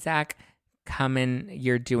 Hi, Zach. Coming.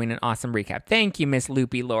 You're doing an awesome recap. Thank you, Miss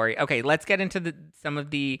Loopy Lori. Okay, let's get into some of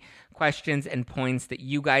the questions and points that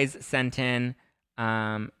you guys sent in.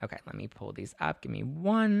 Okay, let me pull these up. Give me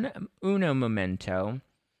uno momento.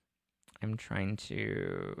 I'm trying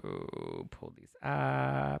to pull these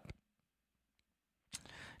up.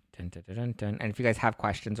 Dun, dun, dun, dun, dun. And if you guys have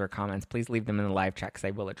questions or comments, please leave them in the live chat because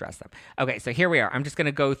I will address them. Okay, so here we are. I'm just going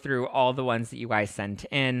to go through all the ones that you guys sent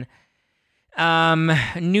in.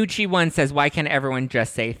 Nucci one says, why can't everyone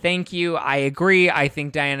just say thank you? I agree. I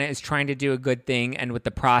think Diana is trying to do a good thing, and with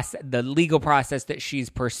the legal process that she's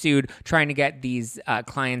pursued, trying to get these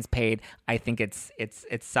clients paid, I think it's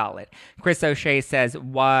solid. Chris O'Shea says,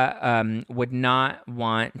 would not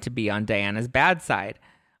want to be on Diana's bad side.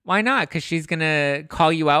 Why not? Because she's going to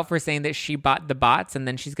call you out for saying that she bought the bots, and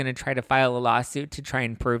then she's going to try to file a lawsuit to try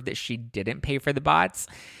and prove that she didn't pay for the bots.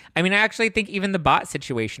 I mean, I actually think even the bot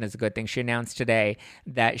situation is a good thing. She announced today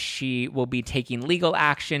that she will be taking legal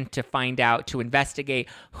action to investigate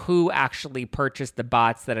who actually purchased the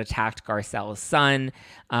bots that attacked Garcelle's son,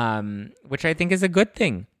 which I think is a good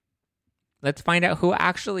thing. Let's find out who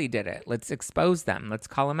actually did it. Let's expose them. Let's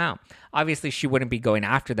call them out. Obviously, she wouldn't be going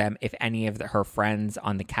after them if any of her friends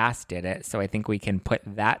on the cast did it. So I think we can put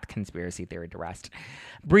that conspiracy theory to rest.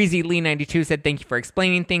 Breezy Lee 92 said, thank you for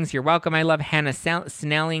explaining things. You're welcome. I love Hannah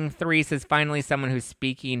Snelling 3 says, finally someone who's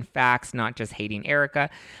speaking facts, not just hating Erika.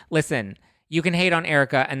 Listen, you can hate on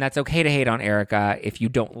Erika, and that's okay to hate on Erika if you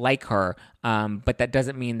don't like her. But that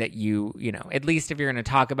doesn't mean that you at least if you're going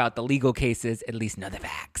to talk about the legal cases, at least know the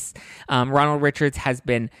facts. Ronald Richards has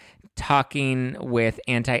been talking with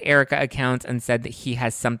anti-Erika accounts and said that he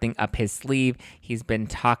has something up his sleeve. He's been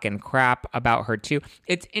talking crap about her too.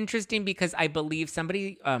 It's interesting because I believe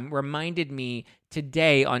somebody reminded me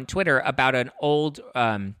today on Twitter about an old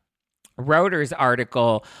Reuters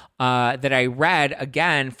article that I read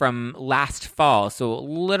again from last fall, so a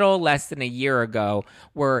little less than a year ago,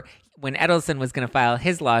 where when Edelson was going to file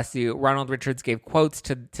his lawsuit, Ronald Richards gave quotes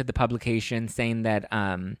to the publication saying that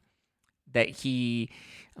he,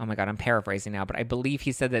 oh my God, I'm paraphrasing now, but I believe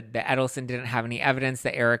he said that Edelson didn't have any evidence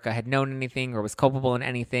that Erika had known anything or was culpable in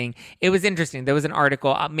anything. It was interesting. There was an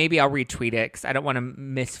article. Maybe I'll retweet it because I don't want to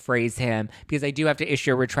misphrase him, because I do have to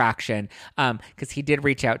issue a retraction because he did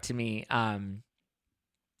reach out to me.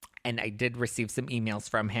 And I did receive some emails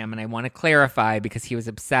from him, and I want to clarify because he was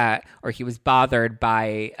upset or he was bothered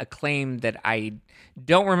by a claim that I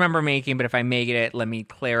don't remember making, but if I make it, let me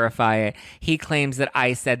clarify it. He claims that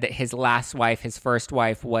I said that his last wife, his first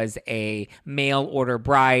wife, was a mail order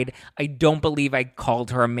bride. I don't believe I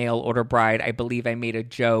called her a mail order bride. I believe I made a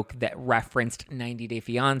joke that referenced 90 Day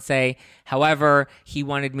Fiancé. However, he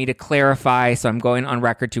wanted me to clarify, so I'm going on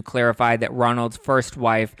record to clarify that Ronald's first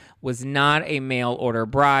wife was not a mail order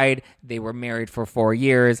bride. They were married for 4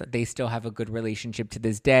 years. They still have a good relationship to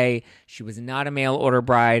this day. She was not a mail order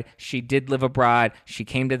bride. She did live abroad. She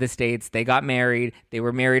came to the States. They got married. They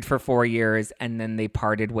were married for 4 years, and then they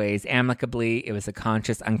parted ways amicably. It was a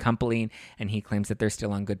conscious uncoupling, and he claims that they're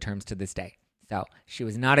still on good terms to this day. So she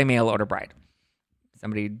was not a mail order bride.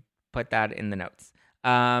 Somebody put that in the notes.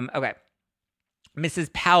 Okay.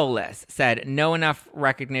 Mrs. Powless said, no enough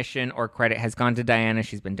recognition or credit has gone to Diana.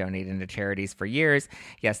 She's been donating to charities for years.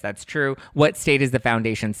 Yes, that's true. What state is the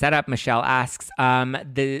foundation set up? Michelle asks.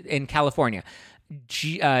 In California.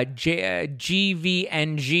 GVNG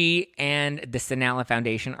and the Sinala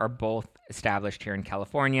Foundation are both established here in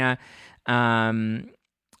California.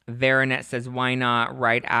 Veronet says, why not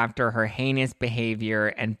right after her heinous behavior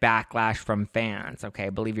and backlash from fans? Okay, I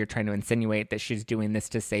believe you're trying to insinuate that she's doing this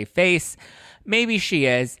to save face. Maybe she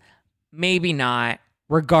is. Maybe not.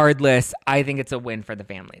 Regardless, I think it's a win for the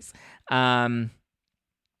families.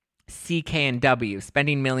 CK&W,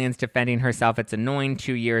 spending millions defending herself. It's annoying.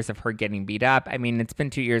 2 years of her getting beat up. I mean, it's been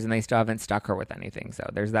 2 years and they still haven't stuck her with anything. So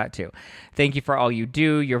there's that too. Thank you for all you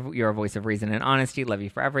do. You're a voice of reason and honesty. Love you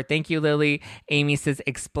forever. Thank you, Lily. Amy says,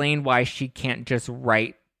 explain why she can't just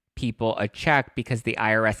write people a check because the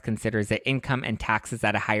IRS considers it income and taxes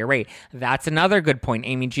at a higher rate. That's another good point,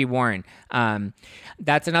 Amy G. Warren.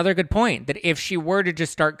 That's another good point, that if she were to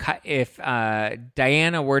just start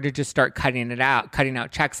Diana were to just start cutting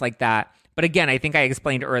out checks like that. But again, I think I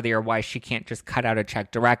explained earlier why she can't just cut out a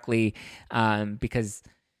check directly, because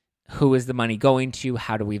who is the money going to?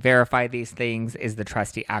 How do we verify these things? Is the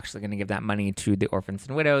trustee actually going to give that money to the orphans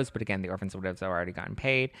and widows? But again, the orphans and widows have already gotten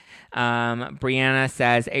paid. Brianna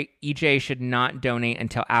says, EJ should not donate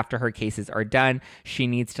until after her cases are done. She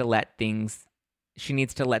needs to let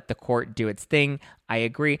the court do its thing. I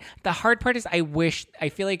agree. The hard part is I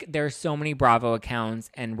feel like there are so many Bravo accounts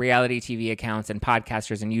and reality TV accounts and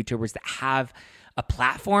podcasters and YouTubers that have a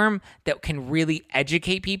platform that can really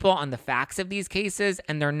educate people on the facts of these cases,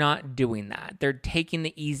 and they're not doing that. They're taking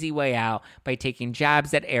the easy way out by taking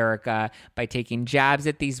jabs at Erika, by taking jabs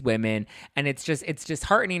at these women, and it's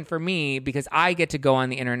disheartening for me because I get to go on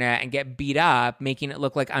the internet and get beat up, making it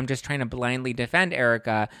look like I'm just trying to blindly defend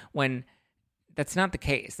Erika when that's not the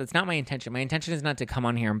case. That's not my intention. My intention is not to come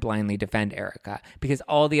on here and blindly defend Erika, because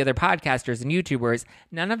all the other podcasters and YouTubers,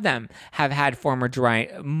 none of them have had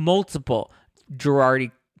multiple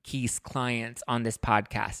Girardi Keys clients on this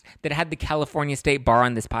podcast, that had the California State Bar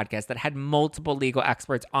on this podcast, that had multiple legal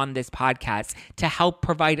experts on this podcast to help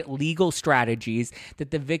provide legal strategies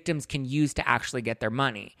that the victims can use to actually get their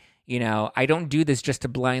money. You know, I don't do this just to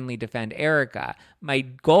blindly defend Erika. My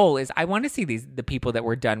goal is I want to see the people that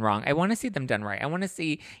were done wrong. I want to see them done right. I want to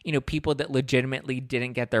see, people that legitimately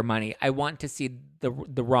didn't get their money. I want to see the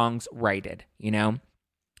wrongs righted, I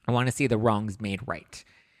want to see the wrongs made right.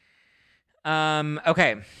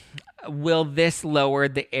 Okay. Will this lower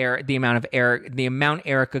the amount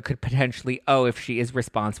Erika could potentially owe if she is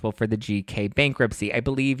responsible for the GK bankruptcy? I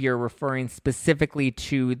believe you're referring specifically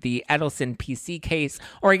to the Edelson PC case,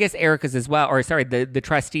 or I guess Erika's as well, or sorry, the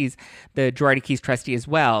trustees, the Girardi Keys trustee as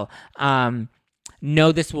well.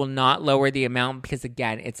 No, this will not lower the amount because,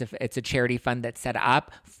 again, it's a charity fund that's set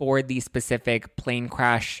up for the specific plane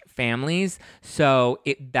crash families. So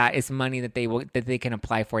that is money that they can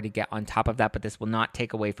apply for to get on top of that. But this will not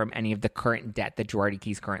take away from any of the current debt that Girardi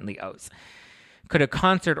Keys currently owes. Could a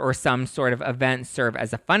concert or some sort of event serve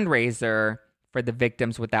as a fundraiser for the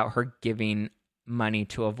victims without her giving money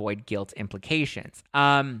to avoid guilt implications?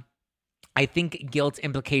 I think guilt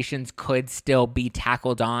implications could still be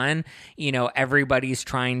tackled on. Everybody's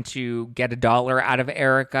trying to get $1 out of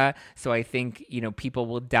Erika. So I think, people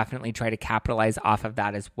will definitely try to capitalize off of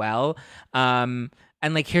that as well.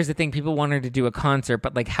 And here's the thing, people want her to do a concert,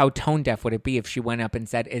 but how tone deaf would it be if she went up and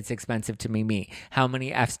said, it's expensive to me? How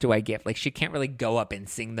many F's do I give? She can't really go up and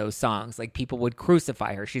sing those songs. People would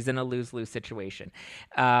crucify her. She's in a lose-lose situation.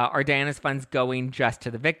 Are Diana's funds going just to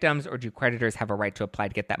the victims, or do creditors have a right to apply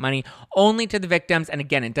to get that money? Only to the victims. And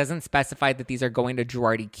again, it doesn't specify that these are going to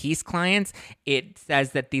Girardi Keys clients. It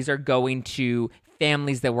says that these are going to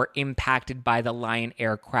families that were impacted by the Lion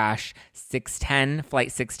Air crash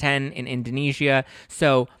flight 610 in Indonesia.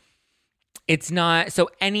 So it's not, so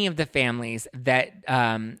any of the families that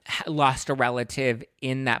lost a relative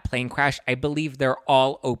in that plane crash, I believe they're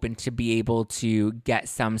all open to be able to get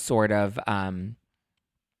some sort of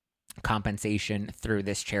compensation through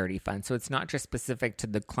this charity fund. So it's not just specific to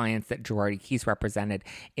the clients that Girardi Keys represented.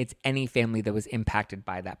 It's any family that was impacted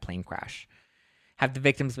by that plane crash. Have the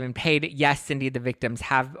victims been paid? Yes, Cindy, the victims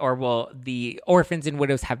have, the orphans and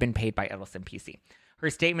widows have been paid by Edelson PC.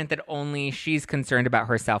 Her statement that only she's concerned about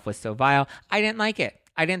herself was so vile. I didn't like it.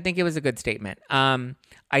 I didn't think it was a good statement.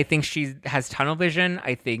 I think she has tunnel vision.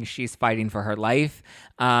 I think she's fighting for her life.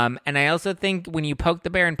 And I also think when you poke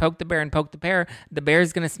the bear and poke the bear and poke the bear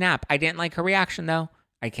is going to snap. I didn't like her reaction, though.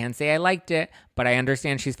 I can't say I liked it, but I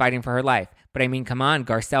understand she's fighting for her life. But I mean, come on,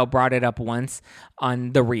 Garcelle brought it up once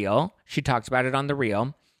on The Real. She talked about it on The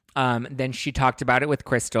Real. Then she talked about it with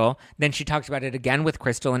Crystal. Then she talked about it again with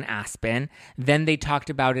Crystal and Aspen. Then they talked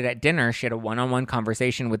about it at dinner. She had a one-on-one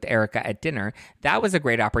conversation with Erika at dinner. That was a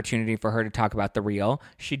great opportunity for her to talk about The Real.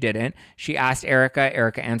 She didn't. She asked Erika.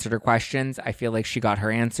 Erika answered her questions. I feel like she got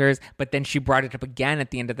her answers. But then she brought it up again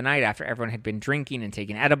at the end of the night after everyone had been drinking and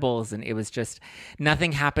taking edibles. And it was just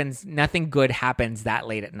nothing good happens that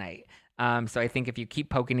late at night. So I think if you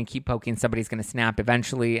keep poking, somebody's going to snap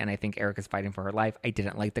eventually. And I think Erika's fighting for her life. I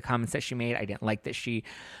didn't like the comments that she made. I didn't like that she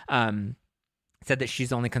said that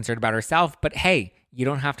she's only concerned about herself. But hey, you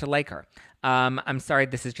don't have to like her. I'm sorry,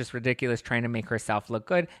 this is just ridiculous trying to make herself look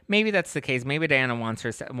good. Maybe that's the case. Maybe Diana wants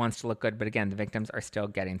to look good. But again, the victims are still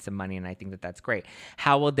getting some money. And I think that that's great.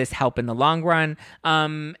 How will this help in the long run?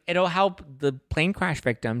 It'll help the plane crash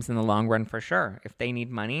victims in the long run for sure. If they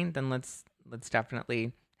need money, then let's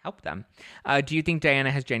definitely help them. Do you think Diana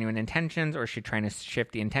has genuine intentions, or is she trying to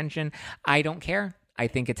shift the intention? I don't care. I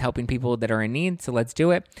think it's helping people that are in need, so let's do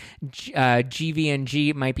it.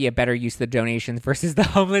 GVNG might be a better use of the donations versus the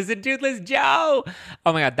homeless and toothless Joe.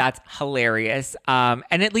 Oh my God, that's hilarious. And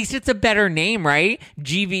at least it's a better name, right?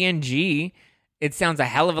 GVNG. It sounds a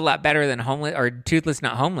hell of a lot better than homeless or toothless,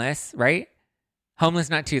 not homeless, right?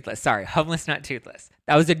 Homeless, not toothless. Sorry, homeless, not toothless.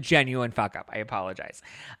 That was a genuine fuck up. I apologize.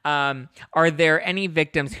 Are there any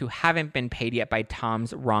victims who haven't been paid yet by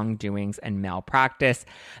Tom's wrongdoings and malpractice?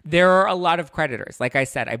 There are a lot of creditors. Like I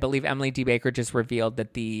said, I believe Emily D. Baker just revealed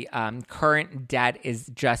that the current debt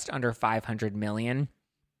is just under $500 million.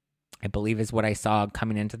 I believe is what I saw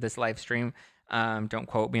coming into this live stream. Don't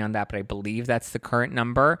quote me on that, but I believe that's the current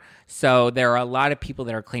number. So there are a lot of people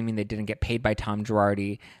that are claiming they didn't get paid by Tom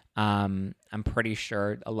Girardi. I'm pretty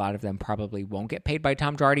sure a lot of them probably won't get paid by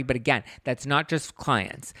Tom Girardi. But again, that's not just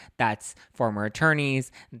clients. That's former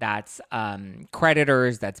attorneys. That's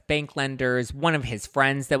creditors. That's bank lenders. One of his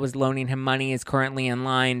friends that was loaning him money is currently in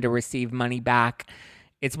line to receive money back.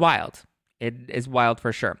 It's wild. It is wild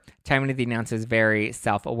for sure. Timing of the announce is very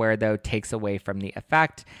self-aware, though, takes away from the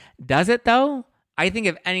effect. Does it, though? I think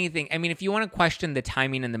if anything, I mean, if you want to question the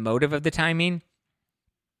timing and the motive of the timing's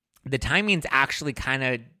actually kind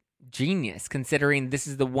of genius, considering this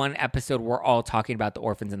is the one episode we're all talking about the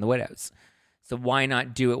orphans and the widows. So why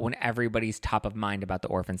not do it when everybody's top of mind about the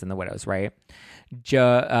orphans and the widows, right?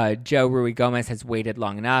 Joe Rui Gomez has waited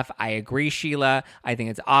long enough. I agree, Sheila. I think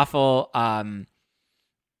it's awful.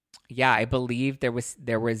 Yeah, I believe there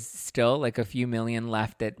was still like a few million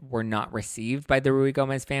left that were not received by the Rui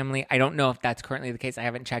Gomez family. I don't know if that's currently the case. I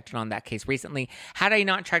haven't checked on that case recently. Had I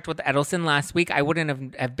not checked with Edelson last week, I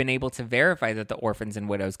wouldn't have been able to verify that the orphans and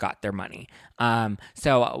widows got their money.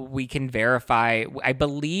 So we can verify. I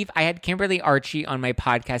believe I had Kimberly Archie on my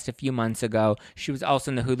podcast a few months ago. She was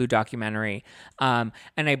also in the Hulu documentary. And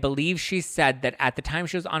I believe she said that at the time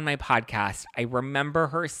she was on my podcast, I remember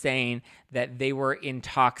her saying that they were in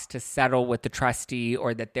talks to settle with the trustee,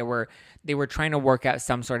 or that they were trying to work out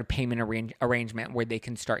some sort of payment arrangement where they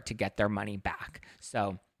can start to get their money back.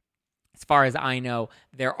 So as far as I know,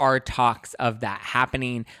 there are talks of that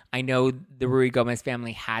happening. I know the Rui Gomez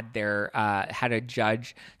family had a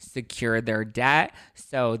judge secure their debt,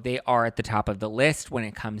 so they are at the top of the list when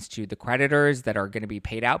it comes to the creditors that are going to be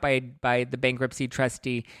paid out by the bankruptcy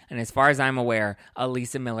trustee. And as far as I'm aware,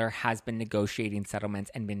 Elisa Miller has been negotiating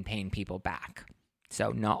settlements and been paying people back.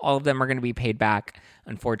 So not all of them are going to be paid back.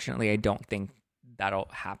 Unfortunately, I don't think that'll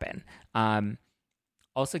happen.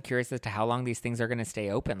 Also curious as to how long these things are going to stay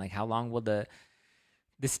open. Like, how long will the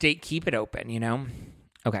state keep it open, you know?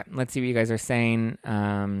 Okay, let's see what you guys are saying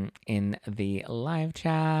in the live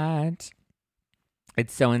chat.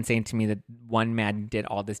 It's so insane to me that one man did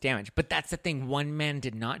all this damage. But that's the thing. One man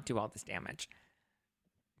did not do all this damage.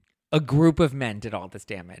 A group of men did all this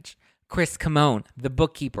damage. Chris Camone, the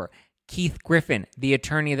bookkeeper. Keith Griffin, the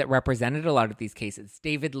attorney that represented a lot of these cases.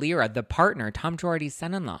 David Lira, the partner, Tom Girardi's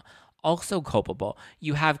son-in-law. Also culpable.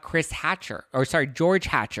 You have George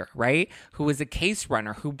Hatcher, right? Who was a case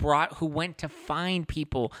runner who went to find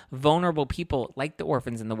people, vulnerable people like the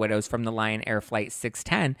orphans and the widows from the Lion Air Flight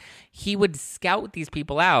 610. He would scout these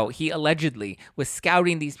people out. He allegedly was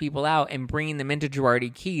scouting these people out and bringing them into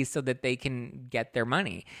Girardi Keys so that they can get their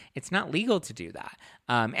money. It's not legal to do that.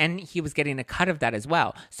 And he was getting a cut of that as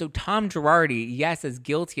well. So Tom Girardi, yes, as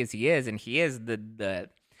guilty as he is, and he is the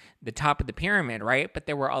top of the pyramid, right? But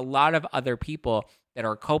there were a lot of other people that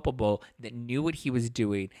are culpable, that knew what he was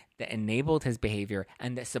doing, that enabled his behavior,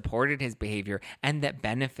 and that supported his behavior, and that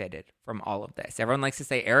benefited from all of this. Everyone likes to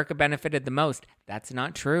say Erika benefited the most. That's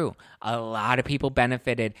not true. A lot of people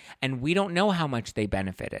benefited, and we don't know how much they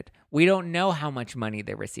benefited. We don't know how much money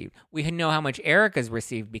they received. We know how much Erika's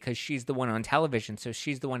received because she's the one on television, so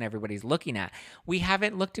she's the one everybody's looking at. We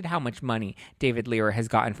haven't looked at how much money David Lear has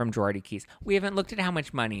gotten from Girardi Keys. We haven't looked at how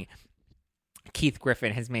much money Keith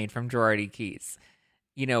Griffin has made from Girardi Keys.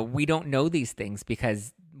 You know, we don't know these things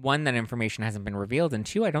because, one, that information hasn't been revealed, and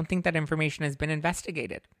two, I don't think that information has been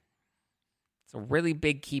investigated. It's a really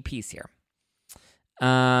big key piece here.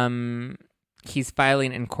 He's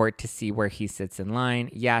filing in court to see where he sits in line.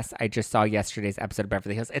 Yes, I just saw yesterday's episode of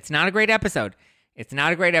Beverly Hills. It's not a great episode. It's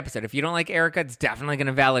not a great episode. If you don't like Erika, it's definitely going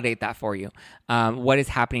to validate that for you. What is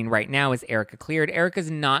happening right now is Erika cleared.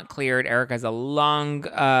 Erika's not cleared. Erika's a long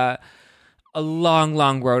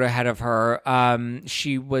road ahead of her.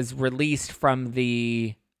 She was released from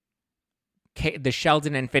the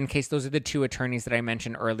Sheldon and Finn case. Those are the two attorneys that I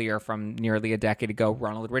mentioned earlier from nearly a decade ago.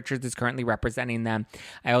 Ronald Richards is currently representing them.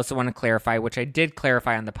 I also want to clarify, which I did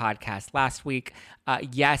clarify on the podcast last week.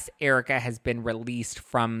 Yes, Erika has been released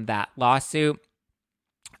from that lawsuit.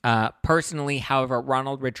 Personally, however,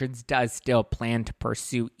 Ronald Richards does still plan to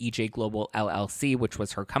pursue EJ Global LLC, which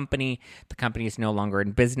was her company. The company is no longer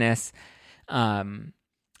in business.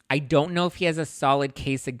 I don't know if he has a solid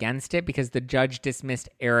case against it because the judge dismissed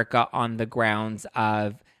Erika on the grounds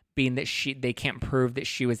of being that they can't prove that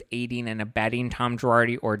she was aiding and abetting Tom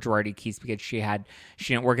Girardi or Girardi Keys because she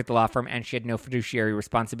didn't work at the law firm and she had no fiduciary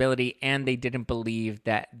responsibility, and they didn't believe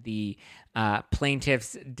that the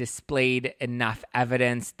plaintiffs displayed enough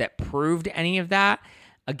evidence that proved any of that.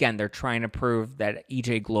 Again, they're trying to prove that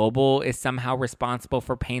EJ Global is somehow responsible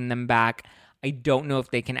for paying them back. I don't know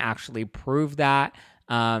if they can actually prove that.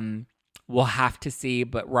 We'll have to see,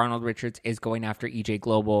 but Ronald Richards is going after EJ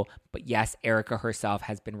Global. But yes, Erika herself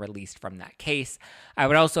has been released from that case. I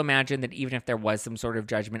would also imagine that even if there was some sort of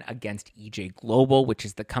judgment against EJ Global, which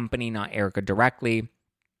is the company, not Erika directly,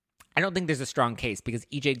 I don't think there's a strong case because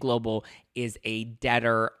EJ Global is a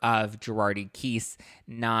debtor of Girardi Keys,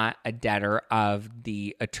 not a debtor of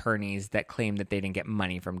the attorneys that claim that they didn't get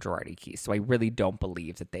money from Girardi Keys. So I really don't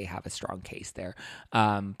believe that they have a strong case there.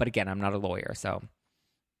 But again, I'm not a lawyer, so...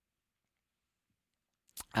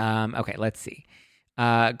 Okay, let's see.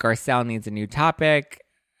 Garcelle needs a new topic.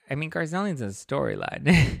 I mean, Garcelle needs a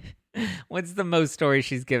storyline. What's the most story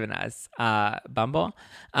she's given us? Bumble.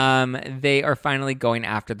 They are finally going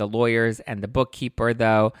after the lawyers and the bookkeeper,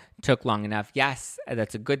 though. Took long enough. Yes,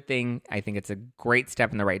 that's a good thing. I think it's a great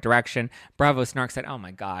step in the right direction. Bravo Snarkside, oh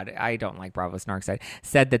my God, I don't like Bravo Snarkside,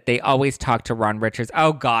 said that they always talk to Ron Richards.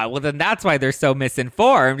 Oh God, well then that's why they're so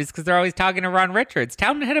misinformed, is because they're always talking to Ron Richards.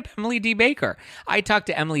 Tell them to hit up Emily D. Baker. I talked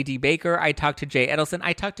to Emily D. Baker. I talked to Jay Edelson.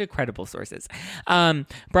 I talked to credible sources. Bravo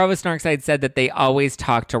Snarkside said that they always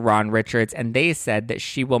talk to Ron Richards, and they said that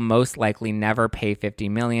she will most likely never pay $50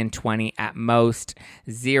 million, 20 at most.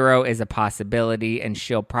 0 is a possibility, and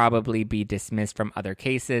she'll probably be dismissed from other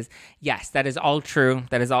cases. Yes, that is all true.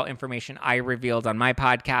 That is all information I revealed on my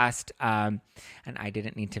podcast, and I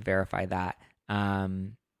didn't need to verify that. But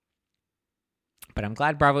I'm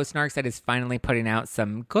glad Bravo Snarkside is finally putting out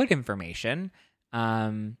some good information.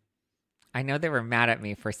 I know they were mad at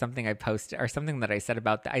me for something I posted or something that I said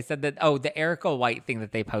about that. I said that, the Erika White thing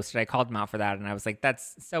that they posted, I called them out for that. And I was like,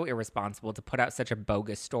 that's so irresponsible to put out such a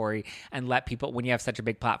bogus story and let people, when you have such a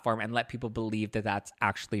big platform, and let people believe that that's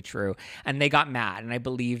actually true. And they got mad. And I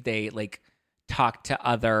believe they talked to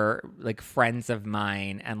other friends of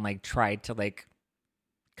mine and tried to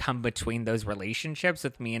come between those relationships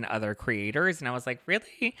with me and other creators. And I was like,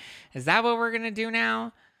 really? Is that what we're going to do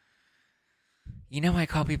now? You know, I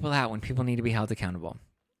call people out when people need to be held accountable.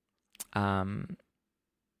 I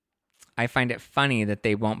find it funny that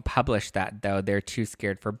they won't publish that, though. They're too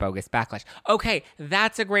scared for bogus backlash. Okay,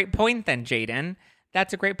 that's a great point then, Jayden.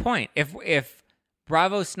 That's a great point. If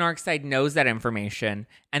Bravo Snarkside knows that information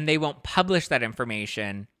and they won't publish that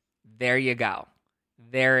information, there you go.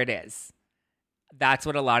 There it is. That's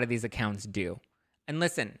what a lot of these accounts do. And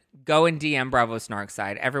listen, go and DM Bravo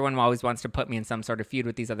Snarkside. Everyone always wants to put me in some sort of feud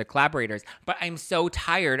with these other collaborators, but I'm so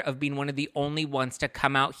tired of being one of the only ones to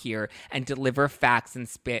come out here and deliver facts and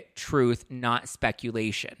spit truth, not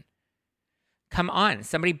speculation. Come on,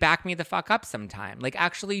 somebody back me the fuck up sometime.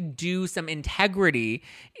 Actually do some integrity,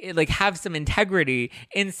 have some integrity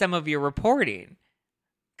in some of your reporting.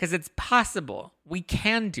 Because it's possible. We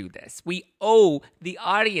can do this. We owe the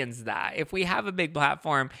audience that. If we have a big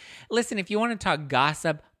platform, listen, if you want to talk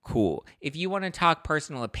gossip, cool. If you want to talk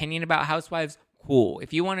personal opinion about housewives, cool.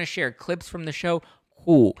 If you want to share clips from the show,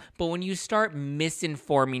 cool. But when you start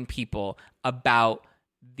misinforming people about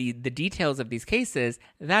the details of these cases,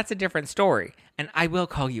 that's a different story. And I will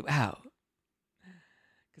call you out.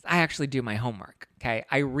 Because I actually do my homework, okay?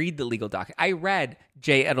 I read the legal document. I read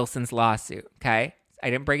Jay Edelson's lawsuit, okay? I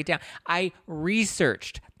didn't break it down. I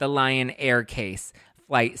researched the Lion Air case,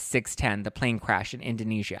 Flight 610, the plane crash in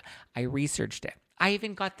Indonesia. I researched it. I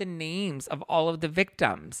even got the names of all of the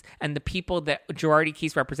victims and the people that Girardi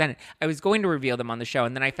case represented. I was going to reveal them on the show,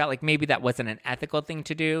 and then I felt like maybe that wasn't an ethical thing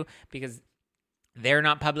to do because they're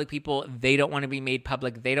not public people. They don't want to be made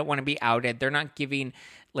public. They don't want to be outed. They're not giving...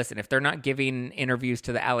 Listen, if they're not giving interviews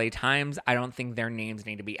to the LA Times, I don't think their names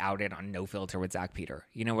need to be outed on No Filter with Zach Peter.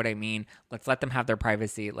 You know what I mean? Let's let them have their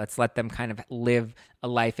privacy. Let's let them kind of live a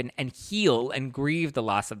life and heal and grieve the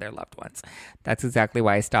loss of their loved ones. That's exactly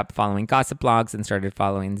why I stopped following gossip blogs and started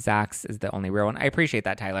following Zach's is the only real one. I appreciate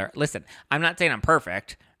that, Tyler. Listen, I'm not saying I'm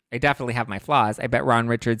perfect. I definitely have my flaws. I bet Ron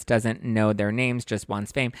Richards doesn't know their names, just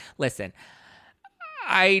wants fame. Listen,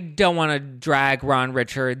 I don't want to drag Ron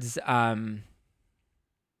Richards.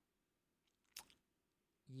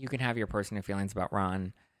 You can have your personal feelings about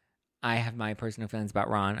Ron. I have my personal feelings about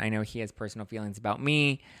Ron. I know he has personal feelings about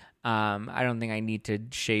me. I don't think I need to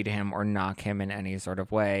shade him or knock him in any sort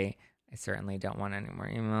of way. I certainly don't want any more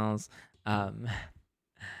emails.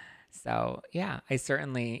 So, yeah, I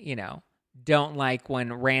certainly, don't like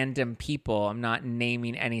when random people, I'm not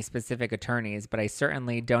naming any specific attorneys, but I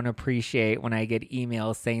certainly don't appreciate when I get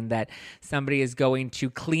emails saying that somebody is going to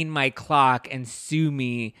clean my clock and sue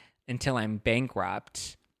me until I'm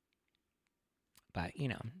bankrupt. But,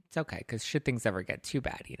 it's okay because should things ever get too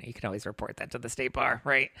bad, you can always report that to the state bar,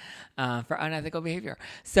 right? For unethical behavior.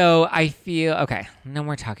 So I feel, okay, no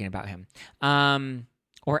more talking about him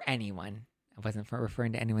or anyone. I wasn't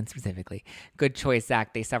referring to anyone specifically. Good choice,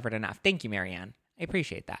 Zach. They suffered enough. Thank you, Marianne. I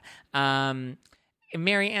appreciate that.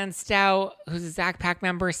 Marianne Stout, who's a Zach Pack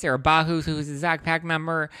member, Sarah Bahu, who's a Zach Pack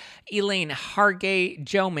member, Elaine Hargate,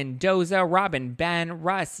 Joe Mendoza, Robin Ben,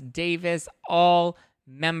 Russ Davis, all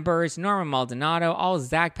members, Norma Maldonado, all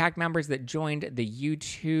Zach Pack members that joined the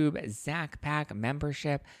YouTube Zach Pack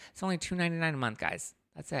membership. It's only $2.99 a month, guys.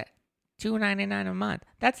 That's it. $2.99 a month.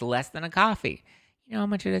 That's less than a coffee. You know how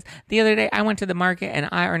much it is? The other day, I went to the market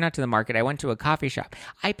I went to a coffee shop.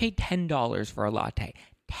 I paid $10 for a latte.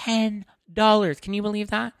 $10. Can you believe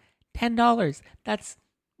that? $10. That's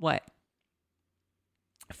what?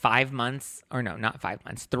 5 months, or no, not 5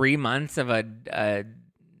 months, 3 months of a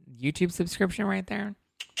YouTube subscription right there.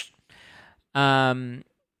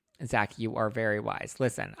 Zach, you are very wise.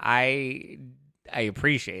 Listen, I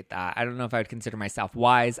appreciate that. I don't know if I would consider myself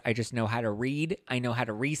wise. I just know how to read. I know how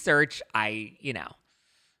to research. I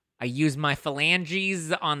use my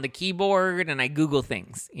phalanges on the keyboard and I Google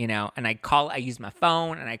things, and I use my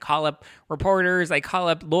phone and I call up reporters. I call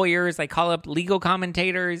up lawyers. I call up legal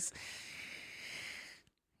commentators.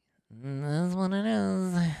 That's what it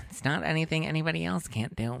is. It's not anything anybody else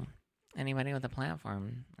can't do. Anybody with a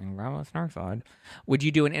platform, like Bravo Snarksod. Would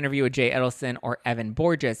you do an interview with Jay Edelson or Evan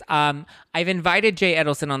Borges? I've invited Jay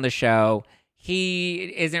Edelson on the show.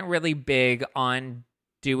 He isn't really big on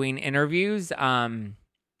doing interviews.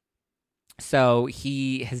 So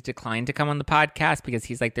he has declined to come on the podcast because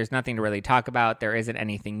he's like, there's nothing to really talk about. There isn't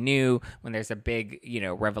anything new. When there's a big,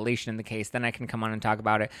 revelation in the case, then I can come on and talk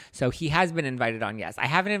about it. So he has been invited on, yes. I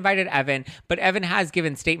haven't invited Evan, but Evan has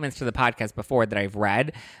given statements to the podcast before that I've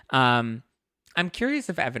read. I'm curious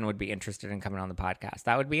if Evan would be interested in coming on the podcast.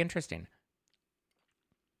 That would be interesting.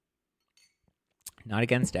 Not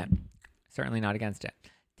against it. Certainly not against it.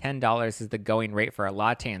 $10 is the going rate for a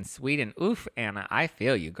latte in Sweden. Oof, Anna, I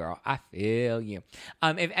feel you, girl. I feel you.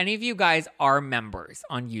 If any of you guys are members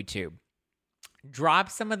on YouTube, drop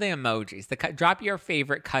some of the emojis. Drop your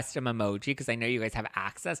favorite custom emoji, because I know you guys have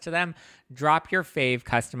access to them. Drop your fave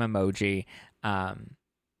custom emoji, because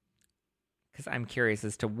I'm curious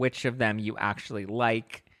as to which of them you actually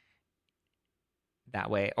like. That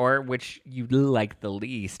way, or which you like the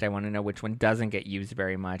least. I want to know which one doesn't get used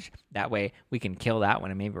very much. That way we can kill that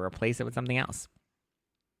one and maybe replace it with something else.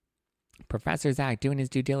 Professor Zach doing his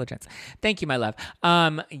due diligence. Thank you, my love.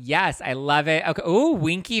 Yes, I love it. Okay. Ooh,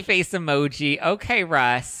 winky face emoji. Okay,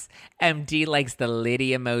 Russ. MD likes the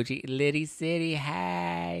Liddy emoji. Liddy City,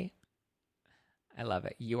 hey. I love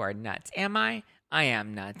it. You are nuts. Am I? I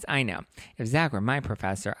am nuts. I know. If Zach were my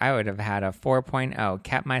professor, I would have had a 4.0,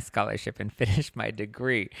 kept my scholarship, and finished my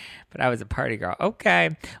degree. But I was a party girl. Okay.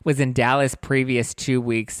 Was in Dallas previous 2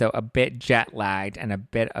 weeks, so a bit jet lagged and a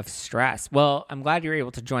bit of stress. Well, I'm glad you were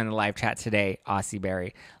able to join the live chat today, Aussie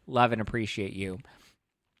Berry. Love and appreciate you.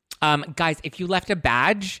 Guys, if you left a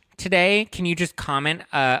badge today, can you just comment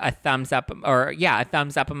a thumbs up a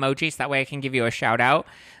thumbs up emoji so that way I can give you a shout out?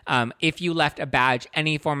 If you left a badge,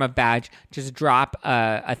 any form of badge, just drop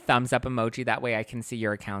a thumbs up emoji. That way I can see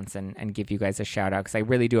your accounts and give you guys a shout out because I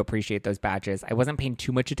really do appreciate those badges. I wasn't paying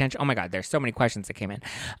too much attention. Oh my God, there's so many questions that came in.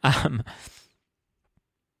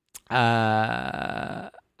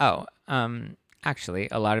 Actually,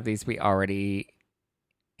 a lot of these we already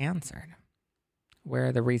answered. Where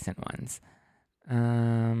are the recent ones?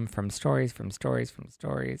 From stories.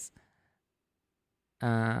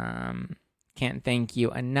 Can't thank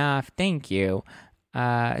you enough. Thank you.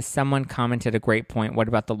 Someone commented a great point. What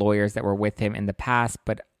about the lawyers that were with him in the past,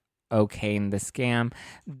 but okay in the scam?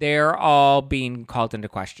 They're all being called into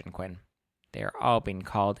question, Quinn. They're all being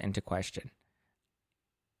called into question.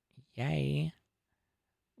 Yay.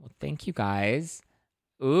 Well, thank you guys.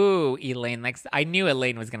 Ooh, Elaine likes... I knew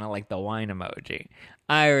Elaine was going to like the wine emoji.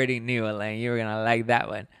 I already knew, Elaine, you were going to like that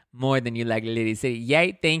one more than you like Liddy City.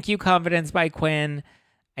 Yay, thank you, Confidence by Quinn.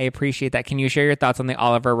 I appreciate that. Can you share your thoughts on the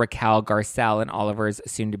Oliver, Raquel, Garcelle, and Oliver's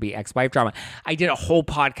soon-to-be ex-wife drama? I did a whole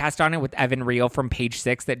podcast on it with Evan Reel from Page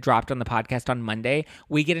 6 that dropped on the podcast on Monday.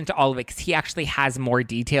 We get into all of it because he actually has more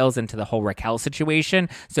details into the whole Raquel situation.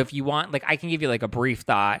 So if you want, I can give you a brief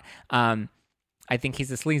thought. I think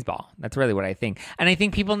he's a sleazeball. That's really what I think. And I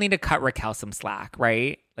think people need to cut Raquel some slack,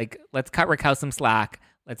 right? Let's cut Raquel some slack.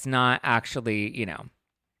 Let's not actually,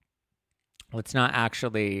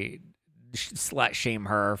 slut shame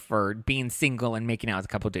her for being single and making out with a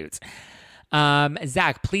couple dudes.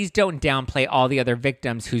 Zach, please don't downplay all the other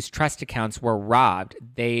victims whose trust accounts were robbed.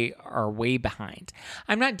 They are way behind.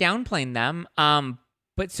 I'm not downplaying them,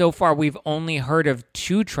 but so far we've only heard of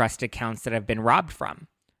 2 trust accounts that have been robbed from.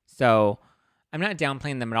 So I'm not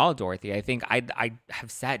downplaying them at all, Dorothy. I think I have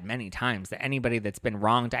said many times that anybody that's been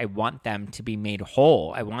wronged, I want them to be made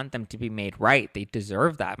whole. I want them to be made right. They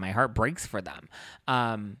deserve that. My heart breaks for them.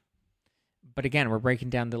 But again, we're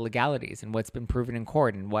breaking down the legalities and what's been proven in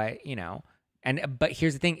court and what, but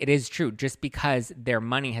here's the thing. It is true. Just because their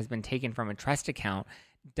money has been taken from a trust account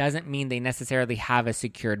doesn't mean they necessarily have a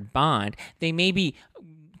secured bond. They may be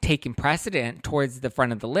taking precedent towards the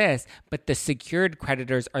front of the list, but the secured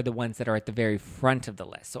creditors are the ones that are at the very front of the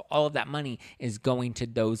list. So all of that money is going to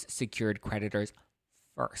those secured creditors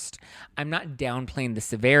first. I'm not downplaying the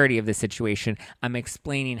severity of the situation. I'm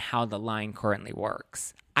explaining how the line currently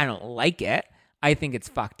works. I don't like it. I think it's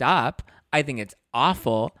fucked up. I think it's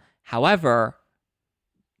awful. However,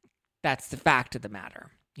 that's the fact of the matter,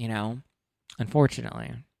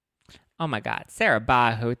 unfortunately. Oh my God. Sarah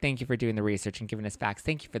Bahu, thank you for doing the research and giving us facts.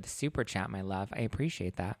 Thank you for the super chat, my love. I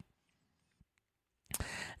appreciate that.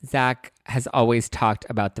 Zach has always talked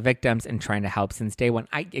about the victims and trying to help since day one.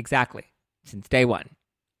 Exactly. Since day one.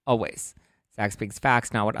 Always. Zach speaks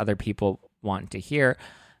facts, not what other people want to hear.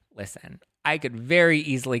 Listen, I could very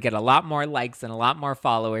easily get a lot more likes and a lot more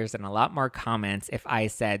followers and a lot more comments if I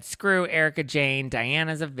said, screw Erika Jayne,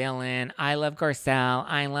 Diana's a villain, I love Garcelle,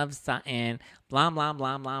 I love Sutton, blah, blah,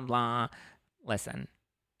 blah, blah, blah. Listen,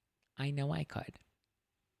 I know I could.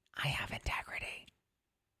 I have integrity.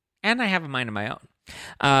 And I have a mind of my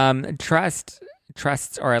own.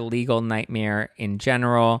 Trusts are a legal nightmare in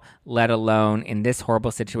general, let alone in this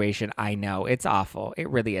horrible situation. I know, it's awful. It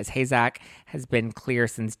really is. Hey, Zach has been clear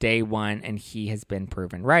since day one, and he has been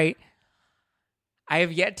proven right. I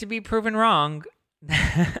have yet to be proven wrong.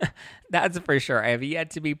 That's for sure. I have yet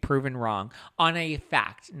to be proven wrong on a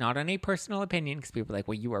fact, not on a personal opinion, because people are like,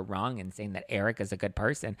 well, you were wrong in saying that Erika is a good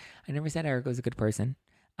person. I never said Erika was a good person.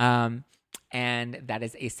 And that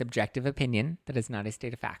is a subjective opinion. That is not a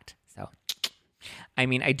state of fact. So, I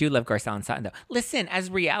mean, I do love Garcelle and Sutton, though. Listen, as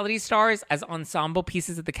reality stars, as ensemble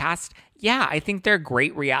pieces of the cast, yeah, I think they're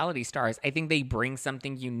great reality stars. I think they bring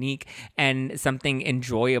something unique and something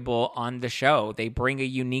enjoyable on the show. They bring a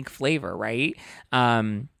unique flavor, right? I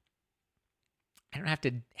don't have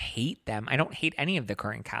to hate them. I don't hate any of the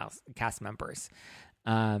current cast members.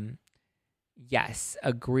 Yes,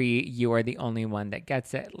 agree. You are the only one that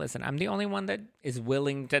gets it. Listen, I'm the only one that is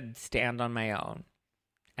willing to stand on my own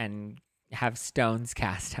and have stones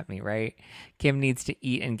cast at me, right? Kim needs to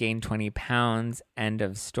eat and gain 20 pounds. End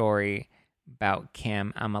of story about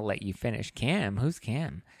Kim. I'm going to let you finish. Kim? Who's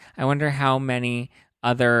Kim? I wonder how many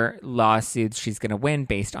other lawsuits she's going to win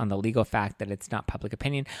based on the legal fact that it's not public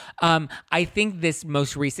opinion. I think this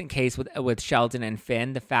most recent case with Sheldon and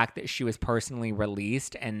Finn, the fact that she was personally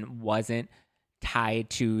released and wasn't tied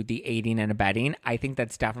to the aiding and abetting, I think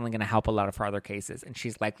that's definitely going to help a lot of her other cases, and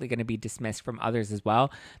she's likely going to be dismissed from others as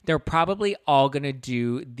well. They're probably all going to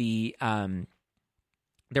do the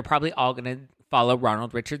they're probably all going to follow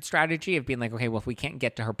Ronald Richards' strategy of being like, okay, well, if we can't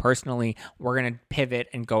get to her personally, we're going to pivot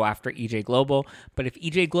and go after EJ Global. But if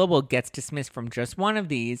EJ Global gets dismissed from just one of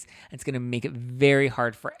these, it's going to make it very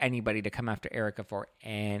hard for anybody to come after Erika for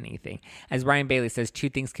anything. As Ryan Bailey says, two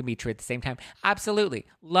things can be true at the same time. Absolutely.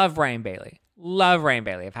 Love Ryan Bailey. Love Ryan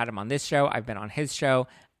Bailey. I've had him on this show. I've been on his show.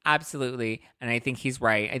 Absolutely. And I think he's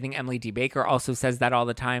right. I think Emily D. Baker also says that all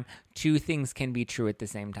the time. Two things can be true at the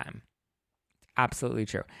same time. Absolutely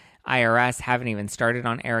true. IRS haven't even started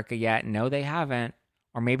on Erika yet. No, they haven't.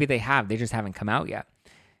 Or maybe they have. They just haven't come out yet.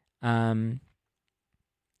 Danielle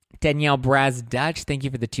Braz Dutch, thank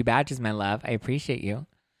you for the 2 badges, my love. I appreciate you.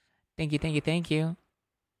 Thank you. The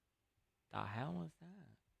hell was that?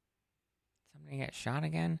 Somebody get shot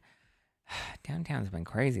again? Downtown's been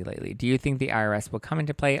crazy lately. Do you think the IRS will come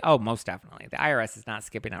into play? Oh, most definitely. The IRS is not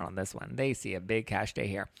skipping out on this one. They see a big cash day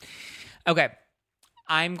here. Okay.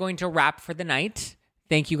 I'm going to wrap for the night.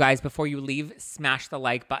 Thank you guys. Before you leave, smash the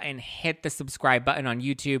like button, hit the subscribe button on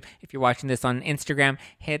YouTube. If you're watching this on Instagram,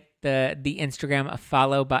 hit the Instagram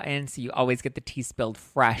follow button so you always get the tea spilled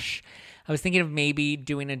fresh. I was thinking of maybe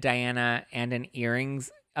doing a Diana and an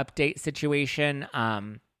earrings update situation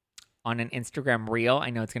on an Instagram reel. I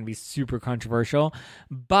know it's going to be super controversial,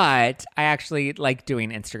 but I actually like doing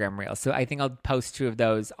Instagram reels. So I think I'll post 2 of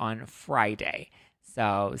those on Friday.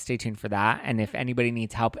 So stay tuned for that. And if anybody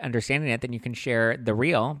needs help understanding it, then you can share the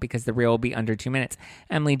reel because the reel will be under 2 minutes.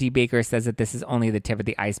 Emily D. Baker says that this is only the tip of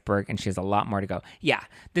the iceberg and she has a lot more to go. Yeah,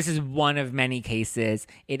 this is one of many cases.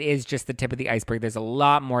 It is just the tip of the iceberg. There's a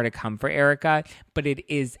lot more to come for Erika, but it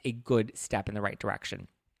is a good step in the right direction.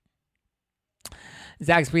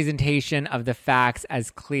 Zach's presentation of the facts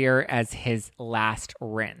as clear as his last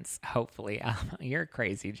rinse. Hopefully. You're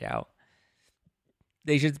crazy, Joe.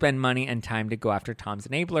 They should spend money and time to go after Tom's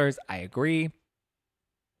enablers. I agree,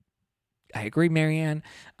 Marianne.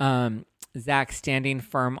 Zach, standing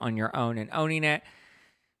firm on your own and owning it.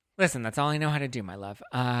 Listen, that's all I know how to do, my love.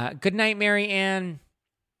 Good night, Marianne.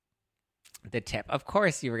 The tip. Of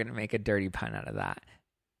course you were going to make a dirty pun out of that.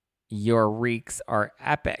 Your reeks are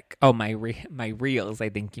epic. Oh, my reels, I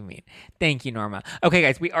think you mean. Thank you, Norma. Okay,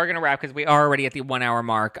 guys, we are going to wrap because we are already at the 1 hour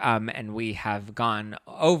mark, and we have gone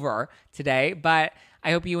over today. But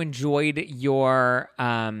I hope you enjoyed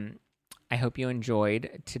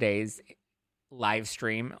today's live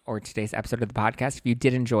stream or today's episode of the podcast. If you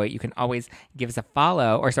did enjoy it, you can always give us a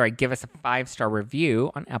 5-star review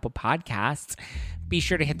on Apple Podcasts. Be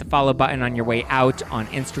sure to hit the follow button on your way out on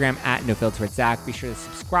Instagram at NoFilterWithZach. Be sure to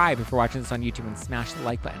subscribe if you're watching this on YouTube and smash the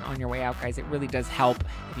like button on your way out, guys. It really does help.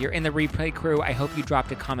 If you're in the replay crew, I hope you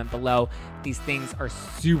dropped a comment below. These things are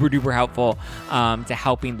super duper helpful to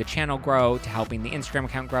helping the channel grow, to helping the Instagram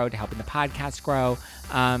account grow, to helping the podcast grow.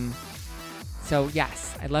 So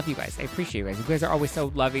yes, I love you guys. I appreciate you guys. You guys are always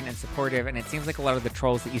so loving and supportive, and it seems like a lot of the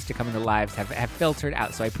trolls that used to come into lives have filtered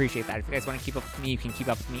out, so I appreciate that. If you guys want to keep up with me, you can keep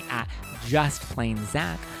up with me at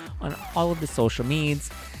JustPlainZach on all of the social medias.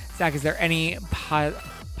 Zach, is there any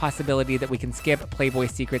possibility that we can skip Playboy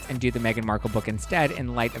Secrets and do the Meghan Markle book instead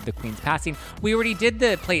in light of the Queen's passing? We already did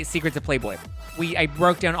the Secrets of Playboy. I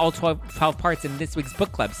broke down all 12 parts in this week's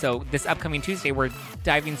book club. So this upcoming Tuesday, we're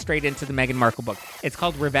diving straight into the Meghan Markle book. It's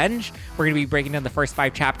called Revenge. We're going to be breaking down the first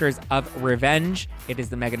 5 chapters of Revenge. It is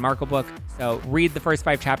the Meghan Markle book. So read the first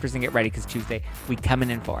 5 chapters and get ready because Tuesday, we coming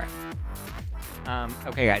in for it.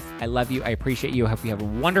 Okay, guys, I love you. I appreciate you. I hope you have a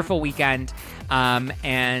wonderful weekend.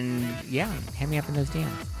 And yeah, hit me up in those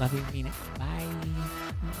DMs. Love you. Mean it. Bye.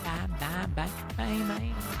 Bye, bye, bye, bye,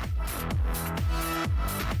 bye.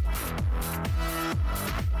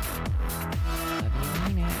 Love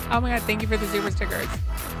you. Mean it. Oh my God. Thank you for the super stickers.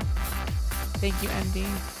 Thank you,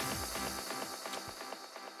 MD.